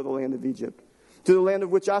out of the land of Egypt, to the land of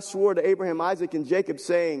which I swore to Abraham, Isaac, and Jacob,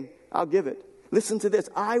 saying, I'll give it. Listen to this.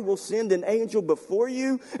 I will send an angel before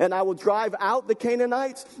you, and I will drive out the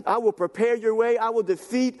Canaanites. I will prepare your way. I will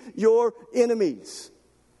defeat your enemies.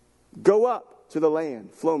 Go up to the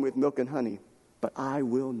land flowing with milk and honey, but I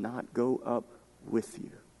will not go up with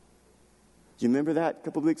you. Do you remember that a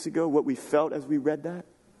couple of weeks ago, what we felt as we read that?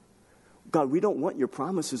 God, we don't want your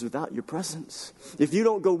promises without your presence. If you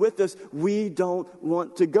don't go with us, we don't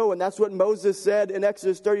want to go. And that's what Moses said in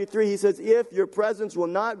Exodus 33. He says, if your presence will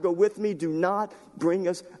not go with me, do not bring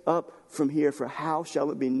us up from here. For how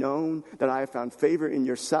shall it be known that I have found favor in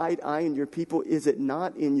your sight, I and your people? Is it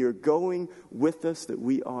not in your going with us that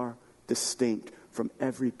we are distinct from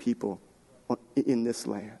every people in this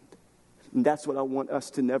land? And that's what I want us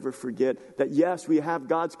to never forget. That yes, we have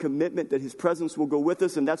God's commitment that His presence will go with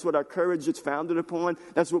us. And that's what our courage is founded upon.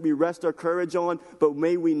 That's what we rest our courage on. But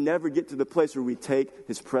may we never get to the place where we take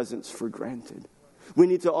His presence for granted. We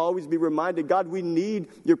need to always be reminded, God, we need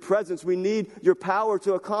your presence. We need your power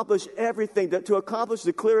to accomplish everything. That to accomplish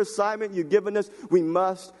the clear assignment you've given us, we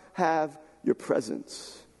must have your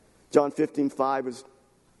presence. John 15:5 is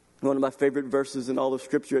one of my favorite verses in all of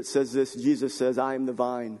Scripture. It says this, Jesus says, I am the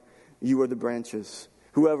vine, you are the branches.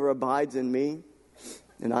 Whoever abides in me,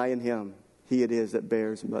 and I in him, he it is that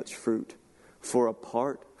bears much fruit. For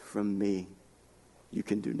apart from me, you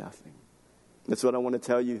can do nothing. That's what I want to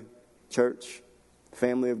tell you, church,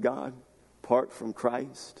 family of God. Apart from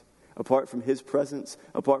Christ, apart from his presence,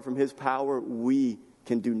 apart from his power, we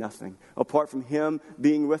can do nothing. Apart from him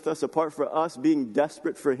being with us, apart from us being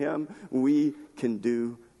desperate for him, we can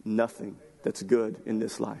do nothing that's good in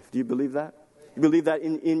this life. Do you believe that? You believe that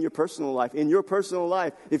in your personal life. In your personal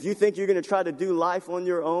life, if you think you're going to try to do life on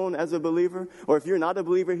your own as a believer, or if you're not a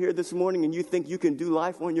believer here this morning and you think you can do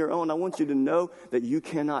life on your own, I want you to know that you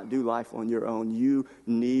cannot do life on your own. You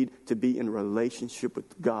need to be in relationship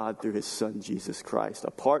with God through his Son, Jesus Christ.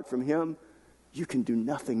 Apart from him, you can do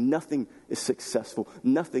nothing. Nothing is successful.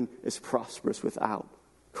 Nothing is prosperous without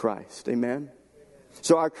Christ. Amen?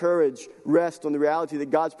 So our courage rests on the reality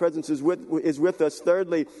that God's presence is with us.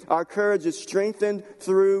 Thirdly, our courage is strengthened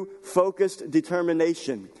through focused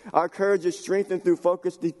determination. Our courage is strengthened through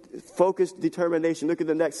focused determination. Look at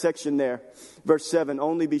the next section there. Verse 7,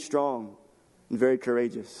 only be strong and very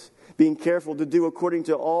courageous, being careful to do according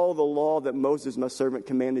to all the law that Moses, my servant,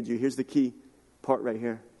 commanded you. Here's the key part right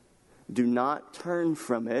here. Do not turn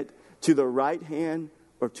from it to the right hand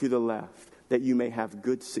or to the left, that you may have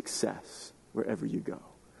good success wherever you go.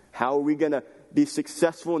 How are we going to be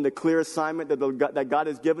successful in the clear assignment that God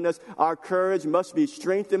has given us? Our courage must be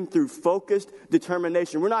strengthened through focused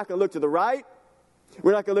determination. We're not going to look to the right.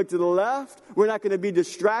 We're not going to look to the left. We're not going to be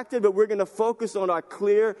distracted, but we're going to focus on our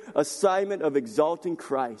clear assignment of exalting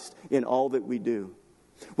Christ in all that we do.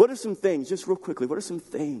 What are some things, just real quickly, what are some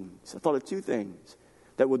things? I thought of two things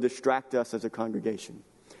that will distract us as a congregation.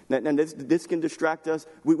 And this can distract us.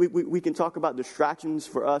 We can talk about distractions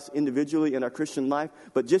for us individually in our Christian life,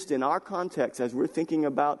 but just in our context, as we're thinking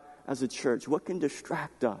about as a church, what can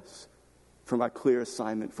distract us from our clear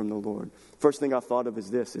assignment from the Lord? First thing I thought of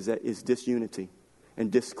is this, is disunity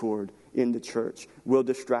and discord in the church will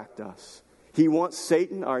distract us. He wants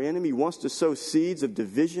Satan, our enemy, wants to sow seeds of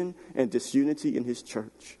division and disunity in his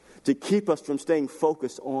church to keep us from staying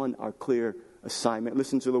focused on our clear assignment.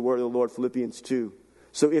 Listen to the word of the Lord, Philippians 2.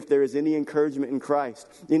 So if there is any encouragement in Christ,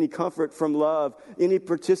 any comfort from love, any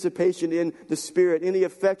participation in the Spirit, any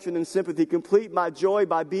affection and sympathy, complete my joy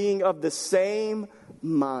by being of the same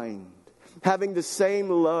mind, having the same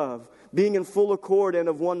love, being in full accord and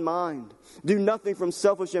of one mind. Do nothing from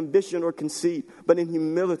selfish ambition or conceit, but in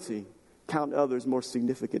humility count others more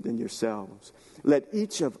significant than yourselves. Let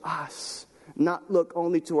each of us not look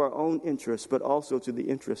only to our own interests, but also to the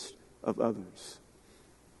interests of others.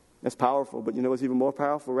 That's powerful, but you know what's even more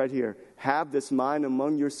powerful right here? Have this mind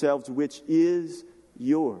among yourselves, which is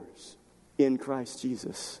yours in Christ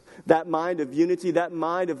Jesus. That mind of unity, that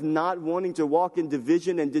mind of not wanting to walk in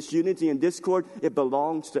division and disunity and discord, it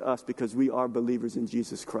belongs to us because we are believers in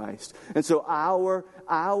Jesus Christ. And so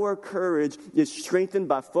our courage is strengthened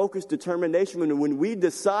by focused determination. And when we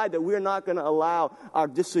decide that we're not going to allow our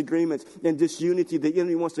disagreements and disunity, the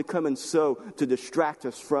enemy wants to come and sow to distract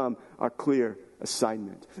us from our clear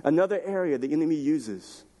assignment. Another area the enemy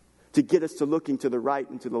uses to get us to looking to the right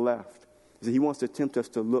and to the left is that he wants to tempt us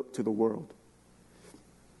to look to the world.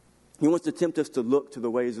 He wants to tempt us to look to the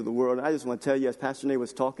ways of the world. And I just want to tell you, as Pastor Nate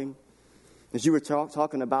was talking, as you were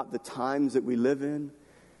talking about the times that we live in,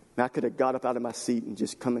 I could have got up out of my seat and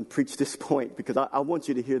just come and preach this point because I want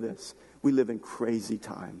you to hear this. We live in crazy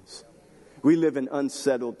times. We live in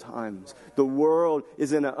unsettled times. The world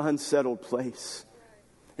is in an unsettled place.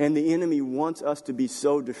 And the enemy wants us to be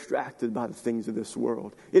so distracted by the things of this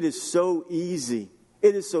world. It is so easy.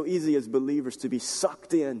 It is so easy as believers to be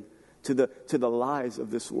sucked in to the lies of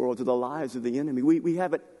this world, to the lies of the enemy. We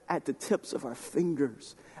have it at the tips of our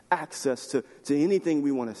fingers, access to anything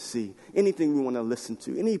we want to see, anything we want to listen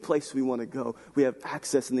to, any place we want to go. We have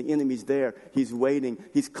access, and the enemy's there. He's waiting.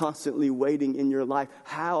 He's constantly waiting in your life.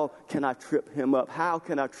 How can I trip him up? How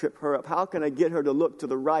can I trip her up? How can I get her to look to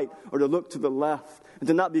the right or to look to the left and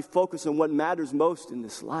to not be focused on what matters most in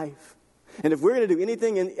this life? And if we're going to do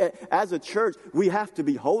anything as a church, we have to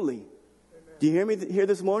be holy. Do you hear me here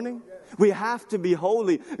this morning? We have to be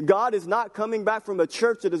holy. God is not coming back from a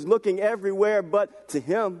church that is looking everywhere but to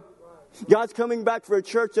him. God's coming back for a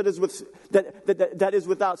church that is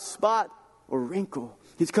without spot or wrinkle.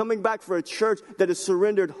 He's coming back for a church that is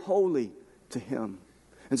surrendered wholly to him.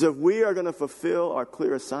 And so if we are going to fulfill our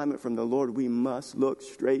clear assignment from the Lord, we must look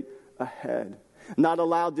straight ahead. not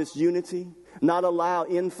allow disunity, not allow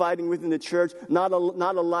infighting within the church, not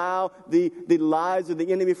allow the lies of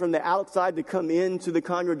the enemy from the outside to come into the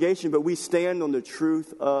congregation, but we stand on the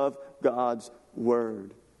truth of God's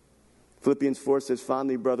word. Philippians 4 says,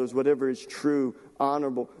 finally, brothers, whatever is true,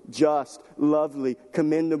 honorable, just, lovely,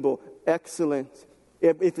 commendable, excellent,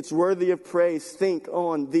 if it's worthy of praise, think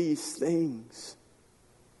on these things.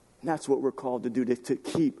 And that's what we're called to do, to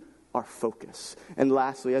keep our focus. And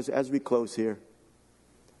lastly, as we close here,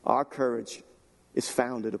 our courage is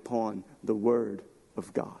founded upon the Word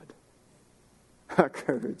of God. Our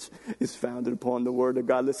courage is founded upon the Word of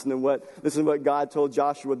God. Listen to what God told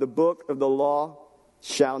Joshua. The book of the law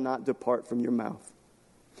shall not depart from your mouth,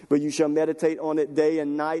 but you shall meditate on it day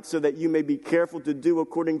and night, so that you may be careful to do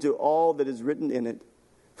according to all that is written in it.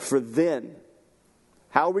 For then,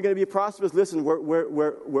 how are we going to be prosperous? Listen,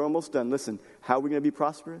 we're almost done. Listen, how are we going to be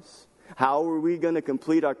prosperous? How are we going to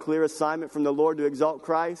complete our clear assignment from the Lord to exalt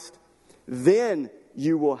Christ? Then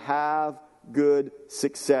you will have good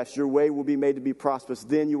success. Your way will be made to be prosperous.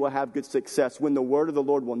 Then you will have good success, when the word of the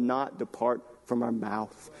Lord will not depart from our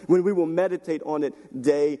mouth, when we will meditate on it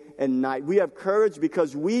day and night. We have courage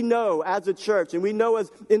because we know as a church, and we know as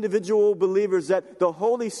individual believers, that the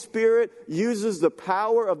Holy Spirit uses the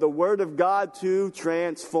power of the Word of God to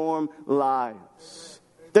transform lives.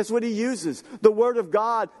 That's what He uses. The Word of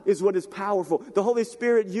God is what is powerful. The Holy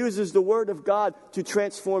Spirit uses the Word of God to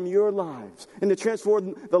transform your lives and to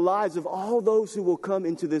transform the lives of all those who will come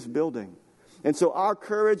into this building. And so our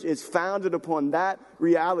courage is founded upon that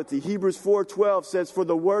reality. Hebrews 4:12 says, for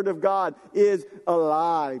the Word of God is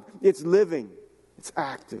alive. It's living. It's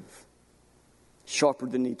active. Sharper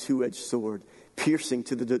than any two-edged sword, piercing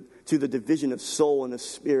to the division of soul and of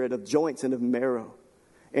spirit, of joints and of marrow,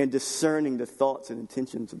 and discerning the thoughts and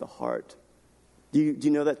intentions of the heart. Do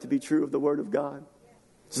you know that to be true of the Word of God?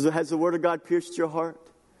 So has the Word of God pierced your heart?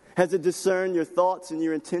 Has it discerned your thoughts and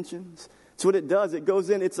your intentions? That's what it does. It goes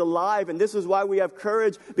in, it's alive. And this is why we have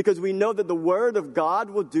courage, because we know that the Word of God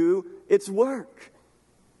will do its work.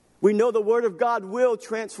 We know the Word of God will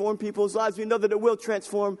transform people's lives. We know that it will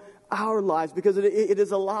transform our lives because it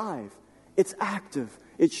is alive. It's active.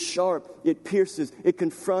 It's sharp. It pierces. It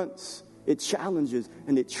confronts. It challenges.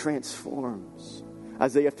 And it transforms.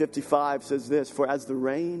 Isaiah 55 says this, for as the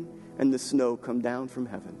rain and the snow come down from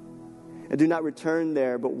heaven, and do not return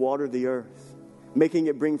there, but water the earth, making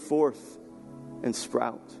it bring forth and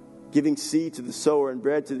sprout, giving seed to the sower and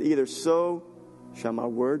bread to the eater, so shall my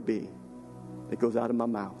word be that goes out of my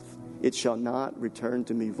mouth. It shall not return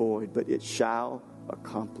to me void, but it shall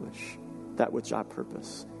accomplish that which I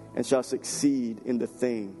purpose, and shall succeed in the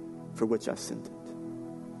thing for which I sent it.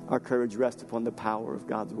 Our courage rests upon the power of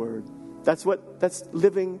God's word. That's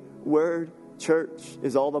Living Word Church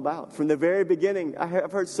is all about. From the very beginning,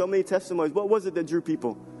 I've heard so many testimonies. What was it that drew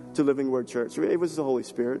people to Living Word Church? It was the Holy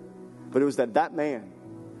Spirit. But it was that man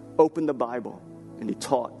opened the Bible and he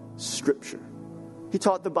taught Scripture. He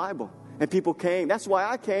taught the Bible. And people came. That's why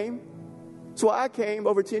I came. That's why I came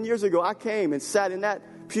over 10 years ago. I came and sat in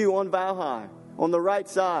that pew on Valhalla on the right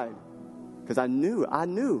side. Because I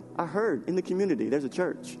heard in the community there's a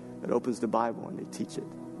church that opens the Bible and they teach it.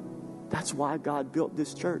 That's why God built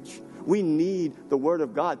this church. We need the Word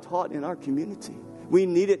of God taught in our community. We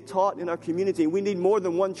need it taught in our community. We need more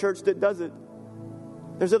than one church that does it.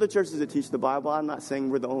 There's other churches that teach the Bible. I'm not saying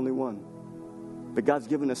we're the only one. But God's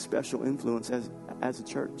given us special influence as a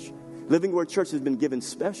church. Living Word Church has been given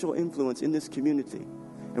special influence in this community.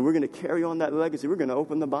 And we're going to carry on that legacy. We're going to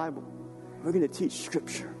open the Bible. We're going to teach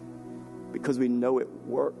Scripture because we know it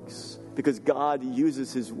works. Because God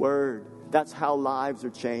uses His Word. That's how lives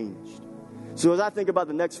are changed. So as I think about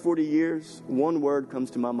the next 40 years, one word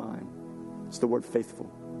comes to my mind. It's the word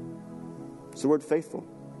faithful. It's the word faithful.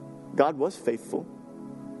 God was faithful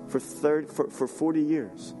for 40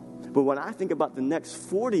 years. But when I think about the next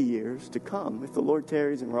 40 years to come, if the Lord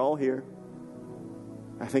tarries and we're all here,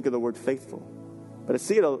 I think of the word faithful. But I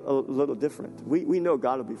see it a little different. We know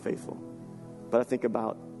God will be faithful. But I think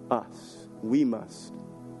about us. We must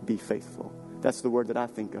be faithful. That's the word that I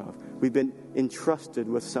think of. We've been entrusted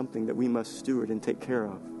with something that we must steward and take care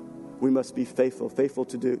of. We must be faithful. Faithful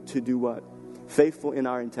to do what? Faithful in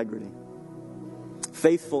our integrity.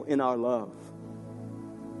 Faithful in our love.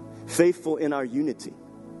 Faithful in our unity.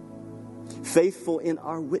 Faithful in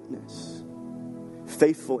our witness.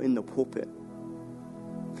 Faithful in the pulpit.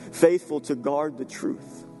 Faithful to guard the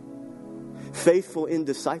truth. Faithful in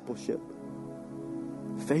discipleship.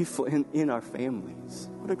 Faithful in our families.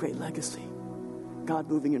 What a great legacy. God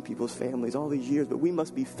moving in people's families all these years, but we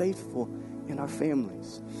must be faithful in our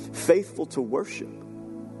families. Faithful to worship.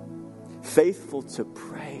 Faithful to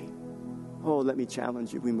pray. Oh, let me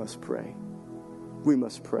challenge you. We must pray. We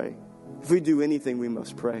must pray. If we do anything, we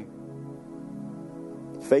must pray.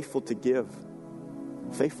 Faithful to give.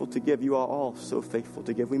 Faithful to give. You are all so faithful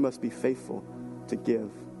to give. We must be faithful to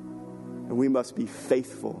give. And we must be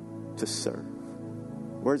faithful to serve.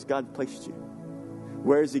 Where's God placed you?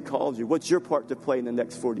 Where has He called you? What's your part to play in the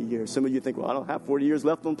next 40 years? Some of you think, well, I don't have 40 years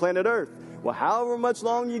left on planet Earth. Well, however much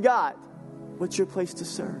long you got, what's your place to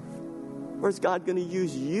serve? Where's God going to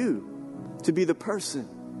use you to be the person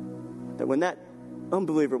that when that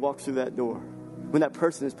unbeliever walks through that door, when that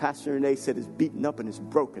person, as Pastor Renee said, is beaten up and is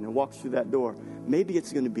broken and walks through that door, maybe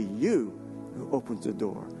it's going to be you who opens the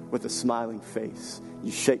door with a smiling face.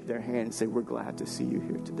 You shake their hand and say, we're glad to see you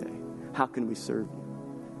here today. How can we serve you?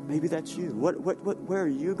 Maybe that's you. Where are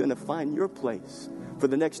you going to find your place for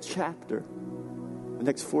the next chapter, the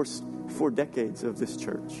next four decades of this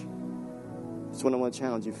church? That's what I want to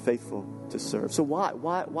challenge you, faithful to serve. So why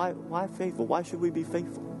faithful? Why should we be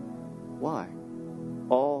faithful? Why?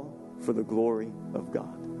 All for the glory of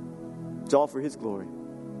God. It's all for His glory,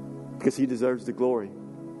 because He deserves the glory.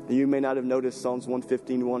 And you may not have noticed Psalms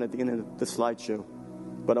 115:1 at the end of the slideshow,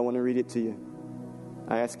 but I want to read it to you.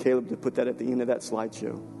 I asked Caleb to put that at the end of that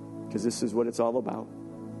slideshow, because this is what it's all about.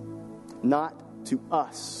 Not to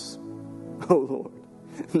us, O Lord,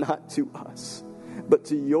 not to us, but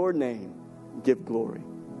to your name give glory,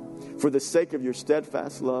 for the sake of your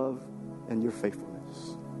steadfast love and your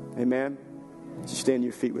faithfulness. Amen. Just stand to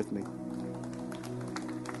your feet with me.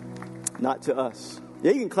 Not to us.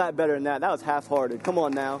 Yeah, you can clap better than that. That was half-hearted. Come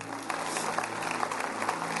on now.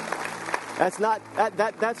 That's not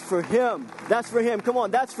that's for Him. That's for Him. Come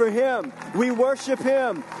on, that's for Him. We worship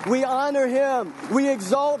Him. We honor Him. We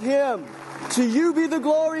exalt Him. To you be the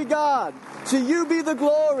glory, God. To you be the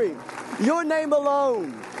glory. Your name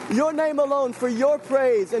alone. Your name alone, for your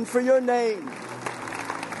praise and for your name.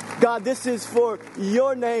 God, this is for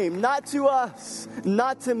your name, not to us,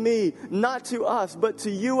 not to me, not to us, but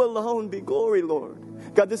to you alone be glory, Lord.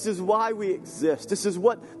 God, this is why we exist. This is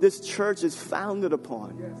what this church is founded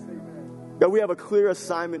upon. Yes, amen. God, we have a clear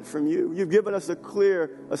assignment from you. You've given us a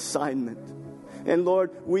clear assignment. And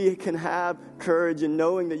Lord, we can have courage in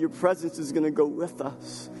knowing that your presence is going to go with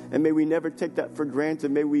us. And may we never take that for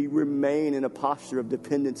granted. May we remain in a posture of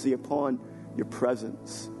dependency upon your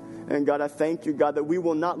presence. And God, I thank you, God, that we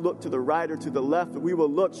will not look to the right or to the left, but we will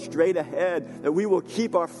look straight ahead, that we will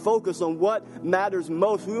keep our focus on what matters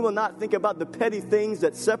most. We will not think about the petty things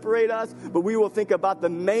that separate us, but we will think about the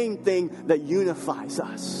main thing that unifies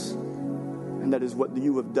us. And that is what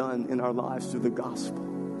you have done in our lives through the gospel.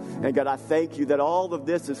 And God, I thank you that all of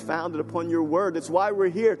this is founded upon your word. That's why we're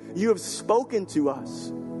here. You have spoken to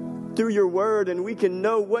us through your word, and we can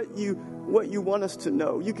know what you want us to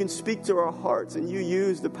know. You can speak to our hearts, and you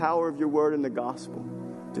use the power of your word and the gospel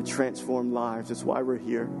to transform lives. That's why we're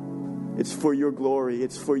here. It's for your glory.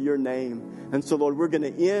 It's for your name. And so, Lord, we're going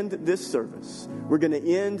to end this service. We're going to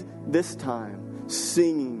end this time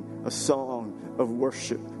singing a song of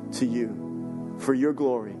worship to you for your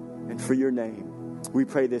glory and for your name. We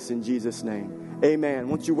pray this in Jesus' name. Amen.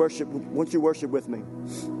 Won't you worship with me?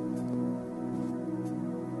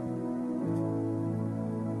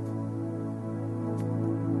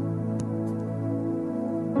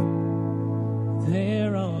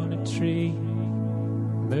 There on a tree,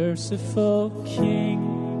 merciful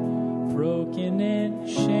King, broken in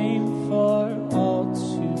shame for all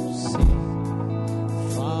to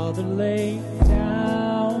see. Father laid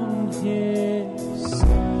down His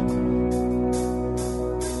Son.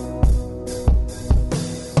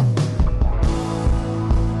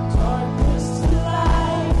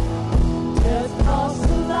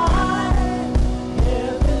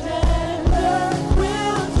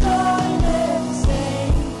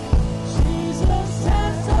 Jesus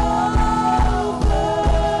has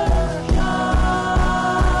overcome.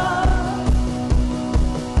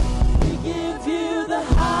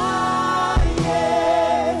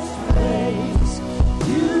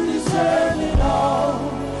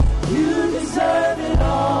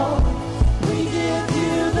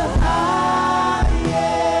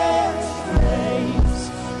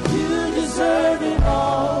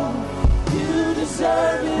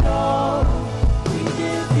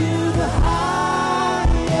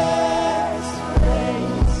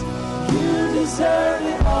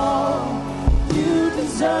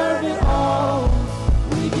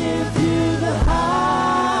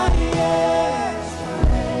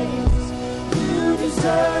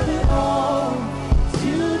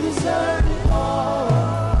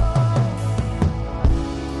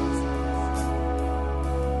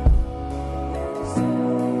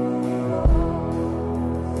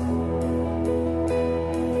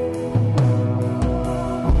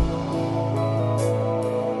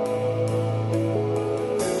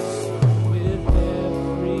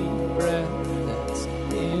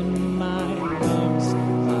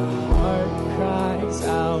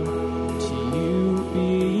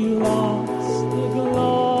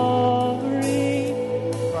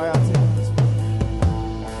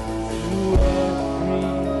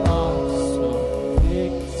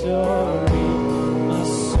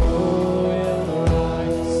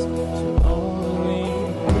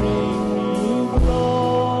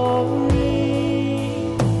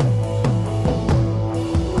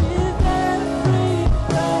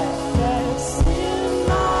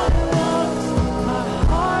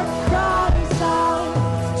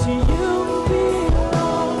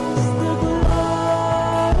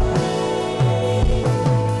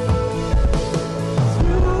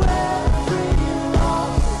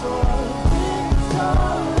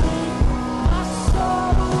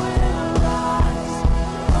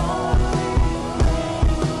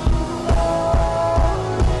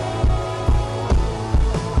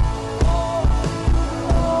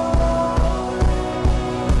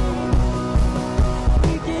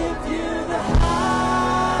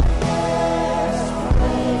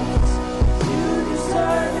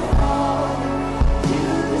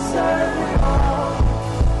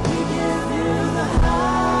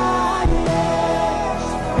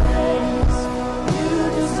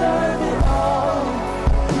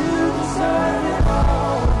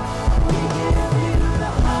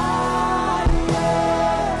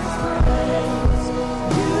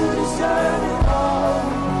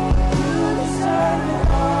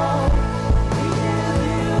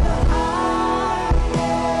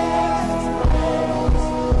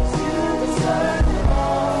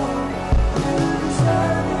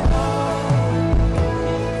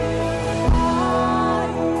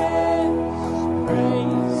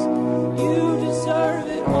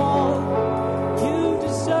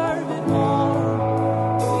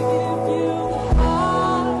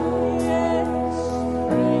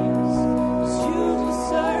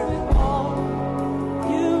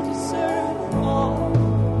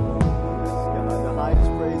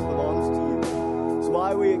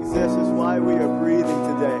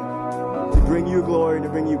 bring you glory and to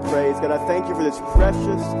bring you praise. God, I thank you for this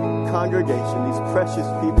precious congregation, these precious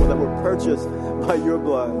people that were purchased by your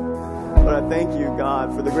blood. But I thank you,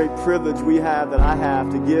 God, for the great privilege that I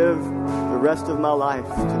have to give the rest of my life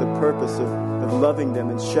to the purpose of loving them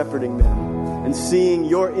and shepherding them and seeing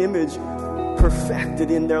your image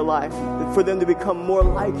perfected in their life, for them to become more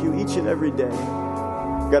like you each and every day.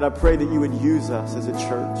 God, I pray that you would use us as a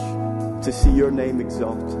church to see your name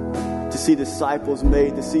exalted, to see disciples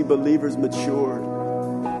made, to see believers matured.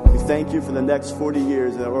 We thank you for the next 40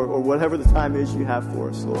 years or whatever the time is you have for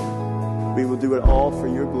us, Lord. We will do it all for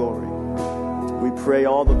your glory. We pray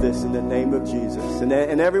all of this in the name of Jesus. And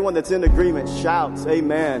everyone that's in agreement shouts,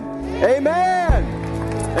 amen. Amen.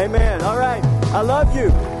 Amen. All right. I love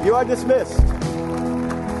you. You are dismissed.